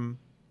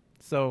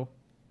 So,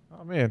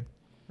 oh man,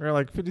 we're at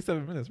like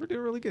 57 minutes. We're doing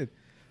really good.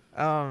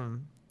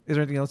 Is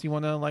there anything else you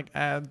want to like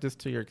add just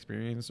to your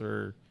experience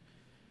or,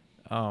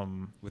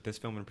 With this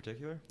film in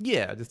particular,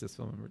 yeah, just this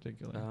film in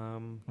particular?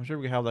 I'm sure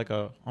we have like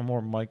a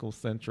more Michael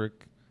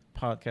centric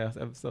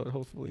podcast episode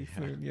hopefully Yeah.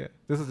 soon. Yeah,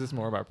 this is just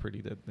more about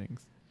Pretty Dead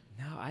Things.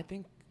 no, I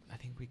think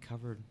we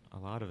covered a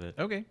lot of it.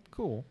 Okay,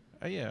 cool.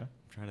 Yeah. I'm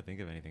trying to think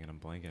of anything and I'm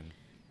blanking.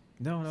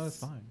 No, it's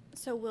fine.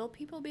 So will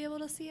people be able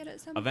to see it at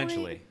some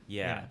Eventually, point?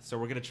 yeah. Yeah. So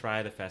we're gonna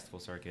try the festival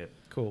circuit.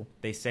 Cool.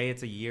 They say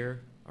it's a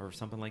year or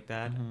something like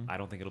that. Mhm. I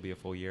don't think it'll be a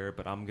full year,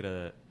 but I'm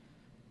gonna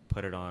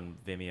put it on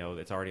Vimeo.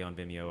 It's already on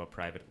Vimeo, a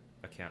private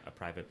account, a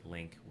private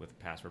link with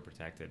password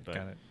protected. But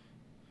Got it.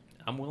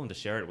 I'm willing to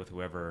share it with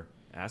whoever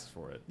asks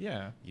for it.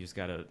 Yeah. You just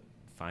gotta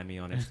find me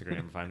on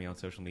Instagram, find me on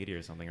social media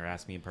or something, or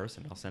ask me in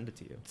person. I'll send it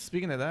to you.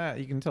 Speaking of that,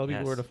 you can tell people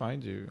Yes. where to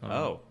find you.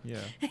 Oh. yeah,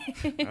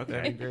 Okay.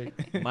 that'd be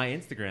great. My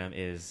Instagram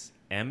is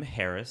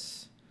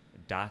mharris.mov.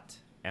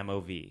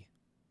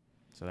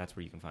 So that's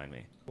where you can find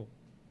me. Cool.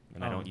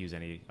 And I don't use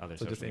any other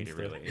So social just media Insta.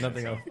 really.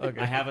 Nothing So else. Okay.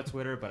 I have a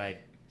Twitter, but I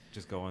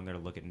just go on there to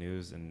look at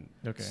news and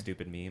Okay.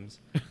 stupid memes.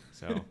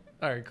 So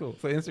All right, cool.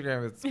 So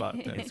Instagram is the spot.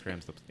 Then.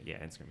 Instagram's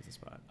the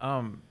spot.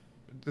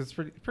 This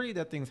Pretty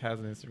Dead Things has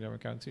an Instagram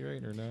account too,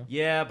 right? Or no?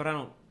 Yeah, but I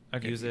don't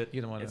Okay, use it.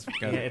 you don't wanna- It's,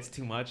 got yeah, it. it's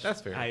too much.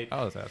 That's fair. I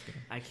was asking.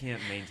 I can't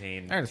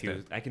maintain. I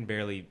understand. I can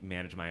barely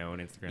manage my own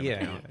Instagram Yeah,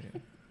 account, yeah.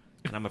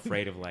 and I'm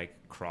afraid of like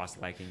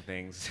cross-liking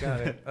things.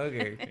 Got it.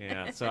 Okay.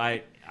 Yeah, so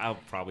I'll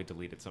probably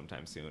delete it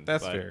sometime soon.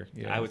 That's but fair.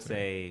 Yeah, I would that's fair.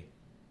 say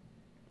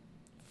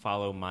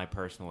follow my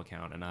personal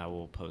account, and I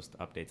will post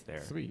updates there.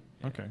 Sweet.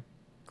 Yeah. Okay.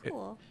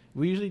 Cool.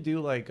 We usually do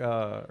like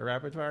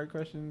rapid fire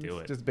questions, Do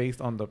it. just based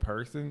on the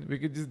person. We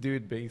could just do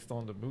it based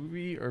on the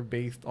movie, or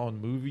based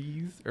on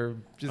movies, or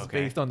just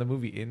Okay. based on the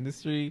movie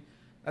industry.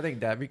 I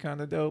think that'd be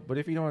kind of dope. But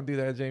if you don't want to do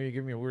that, Jamie,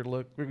 give me a weird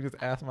look. We can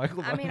just ask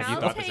Michael. I mean, about You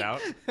I'll thought take this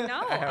out? no.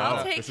 I have I'll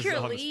not. take This is your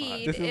on the spot.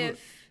 lead This is-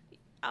 if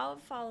I'll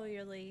follow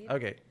your lead.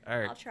 Okay. All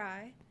right. I'll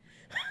try.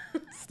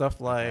 Stuff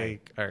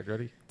like. All right.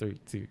 Ready? 3,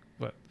 2,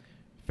 1.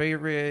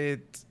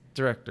 Favorite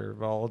director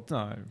of all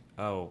time.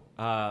 Oh,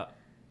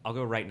 I'll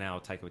go right now.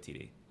 Taika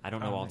Waititi. I don't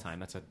know Oh, all nice. time.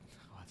 That's a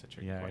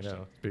tricky Yeah, question. I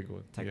know. Big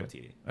one. Taika Yeah.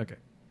 Waititi. Okay.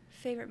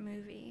 Favorite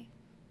movie?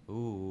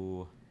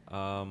 Ooh.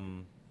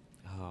 Can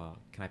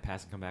I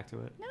pass and come back to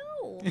it?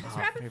 No, it's Oh,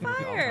 rapid favorite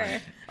movie of all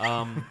fire.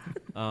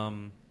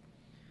 time.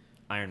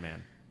 Iron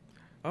Man.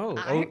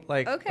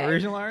 Like okay.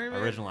 original Iron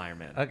Man. Original Iron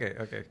Man. Okay.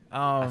 Okay.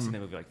 I've seen that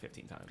movie like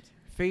 15 times.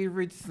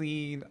 Favorite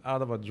scene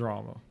out of a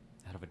drama.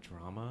 Out of a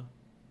drama.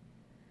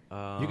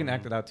 You can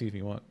act it out too if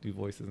you want. Do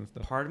voices and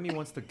stuff. Part of me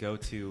wants to go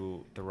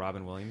to the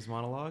Robin Williams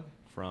monologue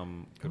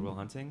from Good Will Ooh.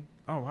 Hunting.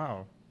 Oh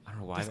wow. I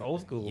don't know why. That's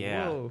old school.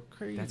 Yeah. Whoa,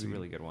 crazy. That's a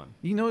really good one.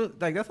 You know,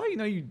 like that's how you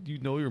know you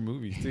know your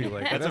movies too.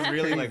 Like That's a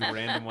really crazy. like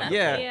random one. to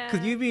Yeah, pull. Yeah.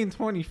 because you being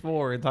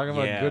 24 and talking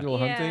about Yeah. Good Will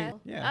Yeah. Hunting.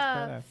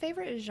 Yeah. it's badass.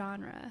 Favorite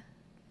genre?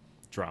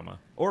 Drama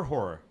or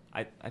horror.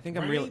 I think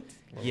I'm real.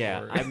 Love Yeah,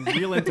 horror. I'm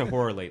real into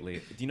horror lately.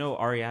 Do you know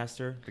Ari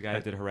Aster, the guy I-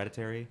 that did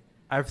Hereditary?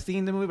 I've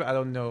seen the movie, but I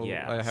don't know.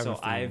 Yeah, I haven't so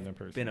seen it in I've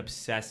person. been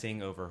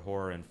obsessing over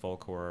horror and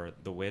folk horror.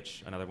 The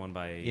Witch, another one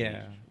by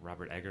Yeah.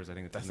 Robert Eggers, I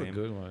think That's his a name.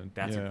 good one.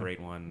 That's Yeah. a great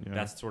one. Yeah.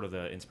 That's sort of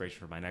the inspiration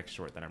for my next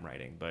short that I'm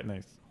writing. But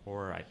Nice.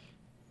 horror, I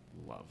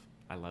love.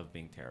 I love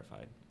being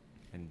terrified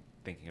and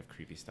thinking of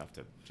creepy stuff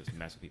to just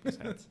mess with people's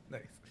heads.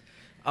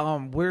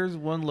 Nice. Where's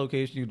one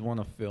location you'd want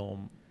to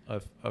film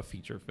a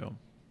feature film?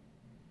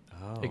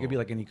 Oh, It could be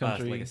like any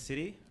country. like a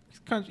city.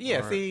 Country,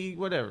 yeah. Or- See,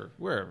 whatever,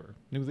 wherever,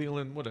 New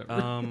Zealand, whatever.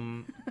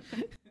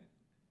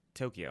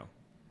 Tokyo.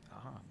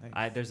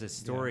 Nice. There's a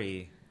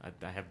story.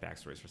 I have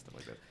backstories for stuff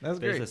like that. That's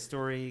There's great. a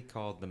story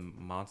called The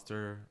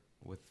Monster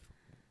with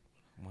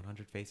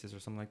 100 Faces or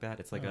something like that.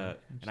 It's like Oh,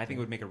 and I think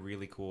it would make a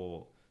really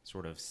cool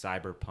sort of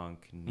cyberpunk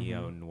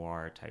neo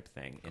noir type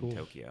thing Cool. in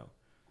Tokyo.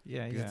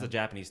 Yeah, Because yeah. it's a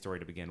Japanese story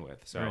to begin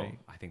with. So Right.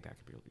 I think that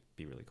could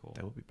be really cool.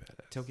 That would be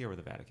badass. Tokyo or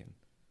the Vatican?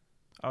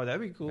 Oh, that'd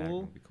be Vatican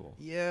cool. would be cool.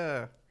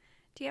 Yeah.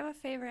 Do you have a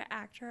favorite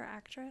actor or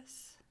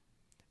actress?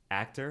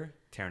 Actor,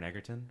 Taron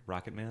Egerton,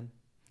 Rocket Man.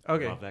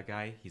 Okay. Love that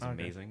guy. He's Okay.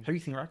 amazing. Have you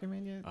seen Rocket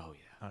Man yet? Oh,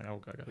 yeah. I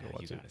gotta go Yeah,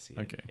 watch you it. gotta see it.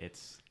 Okay.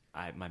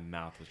 My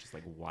mouth was just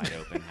like wide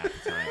open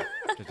half the time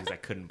just because I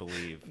couldn't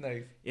believe.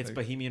 Nice. It's nice.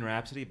 Bohemian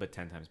Rhapsody, but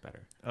 10 times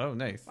better. Oh,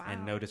 nice. Wow.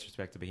 And no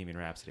disrespect to Bohemian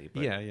Rhapsody,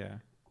 but Yeah, yeah.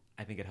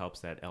 I think it helps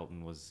that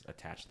Elton was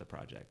attached to the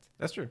project.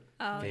 That's true.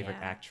 Oh, Favorite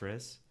yeah.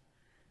 actress?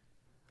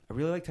 I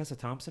really like Tessa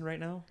Thompson right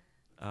now.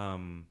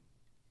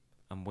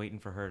 I'm waiting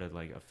for her to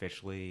like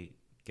officially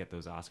get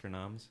those Oscar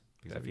noms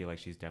because That'd I feel like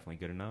she's definitely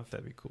good enough.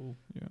 That'd be cool.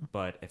 Yeah.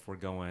 But if we're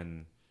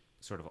going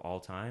sort of all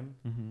time,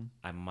 Mm-hmm.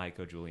 I might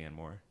go Julianne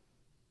Moore.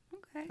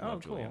 Okay. Oh,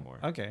 Love cool. Julianne Moore.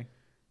 Okay.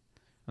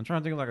 I'm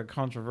trying to think of like a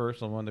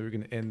controversial one that we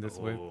can end this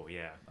with. Oh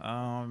yeah.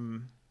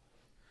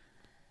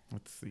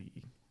 Let's see.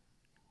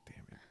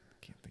 Damn it,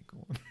 I can't think of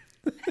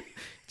one.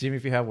 Jimmy,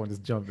 if you have one,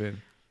 just jump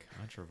in.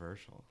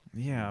 Controversial.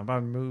 Yeah,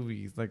 about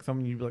movies. Like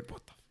something you'd be like,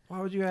 "What the?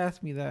 Why would you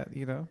ask me that?"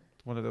 You know,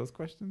 one of those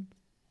questions.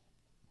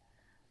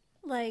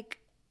 Like,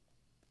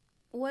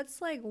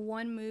 what's like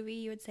one movie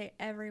you would say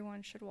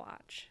everyone should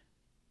watch?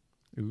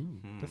 Ooh,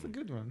 that's a Hmm.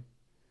 good one.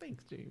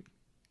 Thanks, Jamie.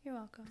 You're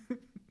welcome.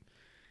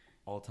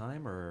 All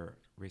time or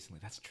recently?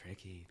 That's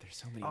tricky. There's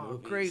so many Oh,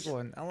 movies. great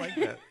one. I like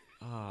that.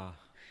 Ah,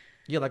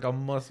 Yeah, like a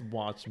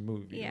must-watch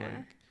movie. Yeah.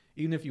 Like,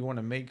 even if you want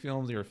to make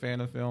films, you're a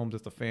fan of films,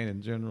 just a fan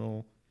in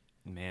general.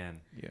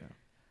 man. Yeah.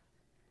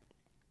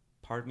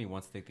 Part of me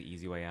wants to take the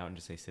easy way out and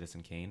just say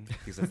Citizen Kane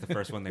because that's the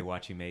first one they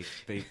watch you make.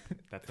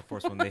 That's the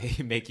first one they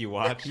make you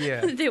watch.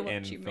 Yeah. They in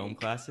want you film make.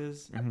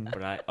 classes. Mhm.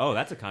 But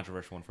that's a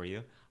controversial one for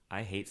you.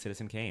 I hate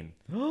Citizen Kane.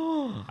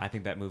 I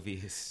think that movie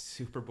is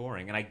super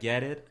boring, and I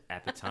get it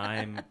at the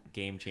time,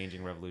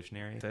 game-changing,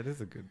 revolutionary. That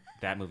is a good.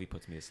 That movie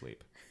puts me to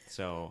sleep.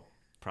 So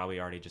probably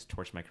already just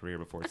torched my career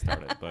before it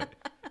started. But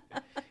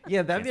Yeah,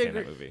 can't that'd be a stand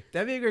that great. movie.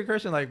 That'd be a great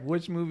question. Like,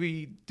 which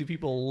movie do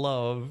people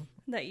love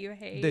That you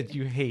hate. that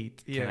you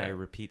hate? Can Yeah. I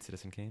repeat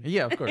Citizen Kane?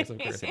 Yeah, of course, of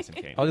course. Citizen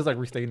Kane. I'll just like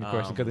restate the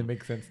question because it Um,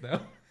 makes sense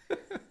now.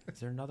 Is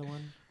there another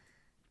one?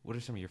 What are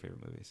some of your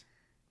favorite movies?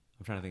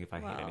 I'm trying to think if I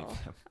hate any Well,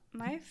 of them.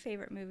 My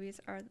favorite movies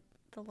are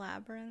The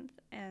Labyrinth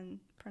and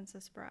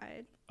Princess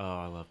Bride. Oh,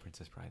 I love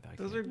Princess Bride. Though. I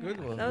Those can't- are good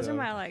Yeah, ones. those are though.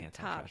 my I like can't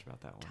talk top trash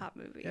about that one. top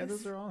movies. Yeah,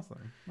 those are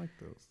awesome. I like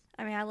those.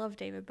 I mean, I love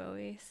David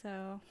Bowie,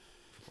 so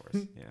Of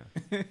course,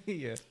 yeah.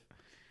 Yeah.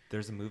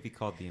 There's a movie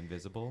called The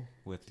Invisible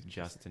with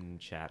Justin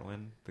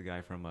Chatwin, the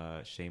guy from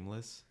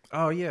Shameless.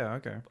 Oh yeah.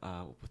 Okay.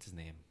 What's his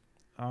name?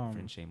 Friend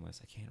Um,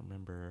 Shameless. I can't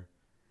remember.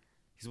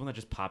 He's the one that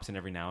just pops in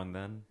every now and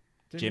then.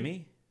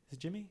 Jimmy? Is it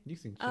Jimmy? You've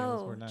seen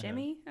Shameless oh, more than I have.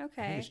 Jimmy. I think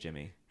Okay. it's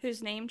Jimmy.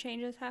 Whose name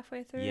changes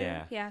halfway through?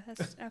 Yeah. Yeah,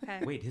 that's okay.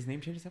 Wait, his name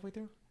changes halfway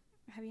through?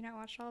 Have you not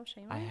watched all of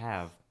Shameless? I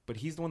have, but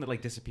he's the one that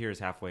like disappears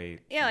halfway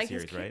Yeah, like through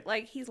the series, he's right?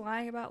 like he's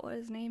lying about what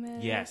his name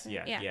is. Yes, and-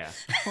 yeah.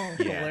 Oh,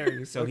 Yeah.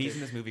 hilarious. So Okay. he's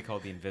in this movie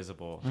called The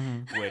Invisible,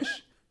 Mhm. which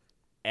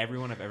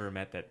everyone I've ever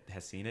met that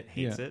has seen it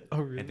hates Yeah. it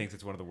Oh, really? and thinks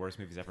it's one of the worst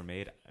movies ever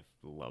made. I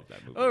love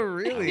that movie. Oh,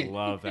 really? I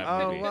love that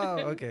Oh movie. wow.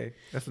 Okay.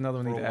 That's another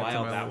one. I For need a to add to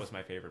while, my that list. was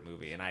my favorite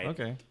movie, and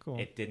Okay. Cool.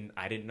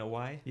 I didn't know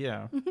why.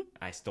 Yeah.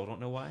 I still don't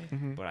know why,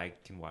 Mhm. but I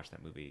can watch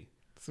that movie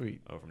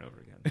Sweet. over and over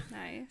again.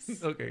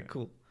 Nice. Okay. Yeah.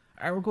 Cool.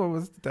 All right.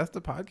 Cool. That's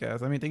the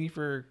podcast. I mean, thank you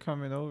for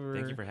coming over.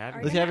 Thank you for having Are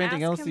me. Does you he have gonna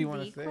anything ask else him you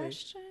wanna the say?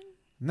 question?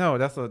 No,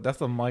 that's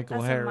a Michael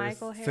That's a Harris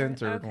Michael Harris.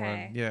 centered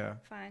Okay. one. Yeah.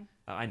 Fine.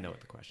 I know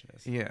what the question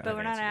is. Yeah. But I've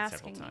we're not answered it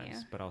several asking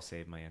times, you. but I'll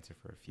save my answer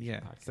for a future Yeah.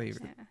 podcast. Save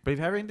it. Yeah. But if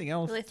you have anything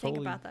else, Really think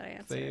totally about that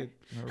answer. say it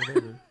or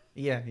whatever.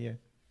 Yeah.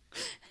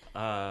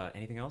 Yeah.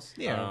 Anything else?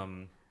 Yeah.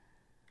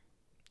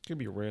 Could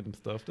be random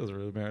stuff. Doesn't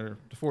really matter.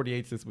 The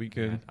 48's this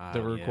weekend Yeah.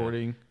 that we're Yeah.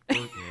 recording.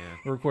 Yeah.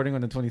 We're recording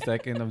on the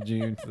 22nd of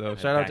June. So I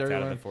shout out backed to out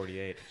everyone. of the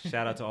 48.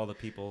 Shout out to all the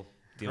people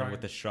dealing with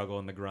Grind. the struggle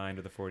and the grind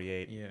of the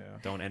 48. Yeah.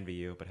 Don't envy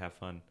you, but have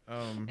fun.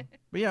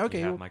 But yeah. Okay.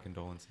 You have Well, my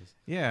condolences.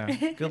 yeah.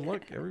 Good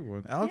luck,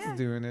 everyone. Alex Yeah. is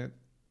doing it.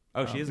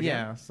 Oh, she is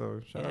again? Yeah.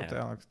 So shout out to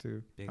Yeah. Alex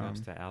too. Big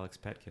ups to Alex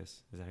Petkiss.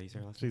 Is that how you say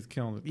her last name? She's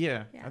killing it.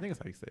 Yeah. Yeah. I think that's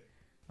how you say it.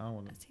 I don't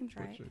want to. That seems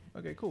right.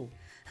 Okay, cool.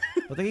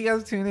 Well, thank you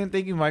guys for tuning in.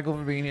 Thank you, Michael,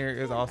 for being here.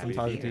 It was awesome Happy to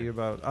talking be to here. you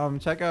about.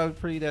 Check out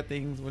Pretty Dead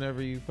Things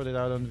whenever you put it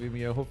out on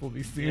Vimeo.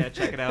 Hopefully soon. Yeah,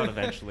 check it out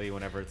eventually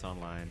whenever it's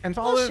online. And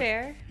follow We'll him.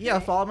 share. Yeah,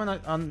 follow him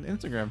on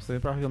Instagram. So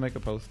probably he'll make a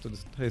post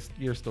to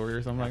your story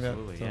or something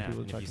Absolutely, like that. yeah.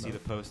 People And if check you it see out. the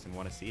post and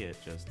want to see it,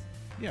 just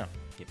Yeah,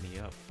 hit me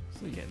up.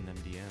 Sweet. Get in them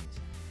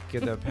DMs.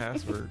 get that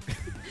password.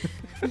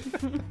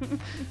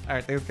 All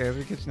right, thanks, guys.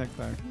 We'll catch you next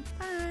time.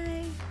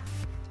 Bye.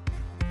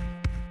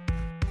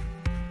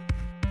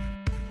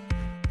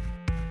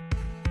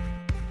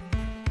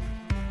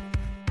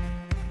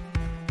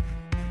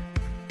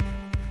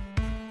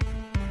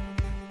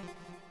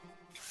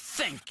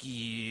 Thank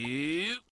you.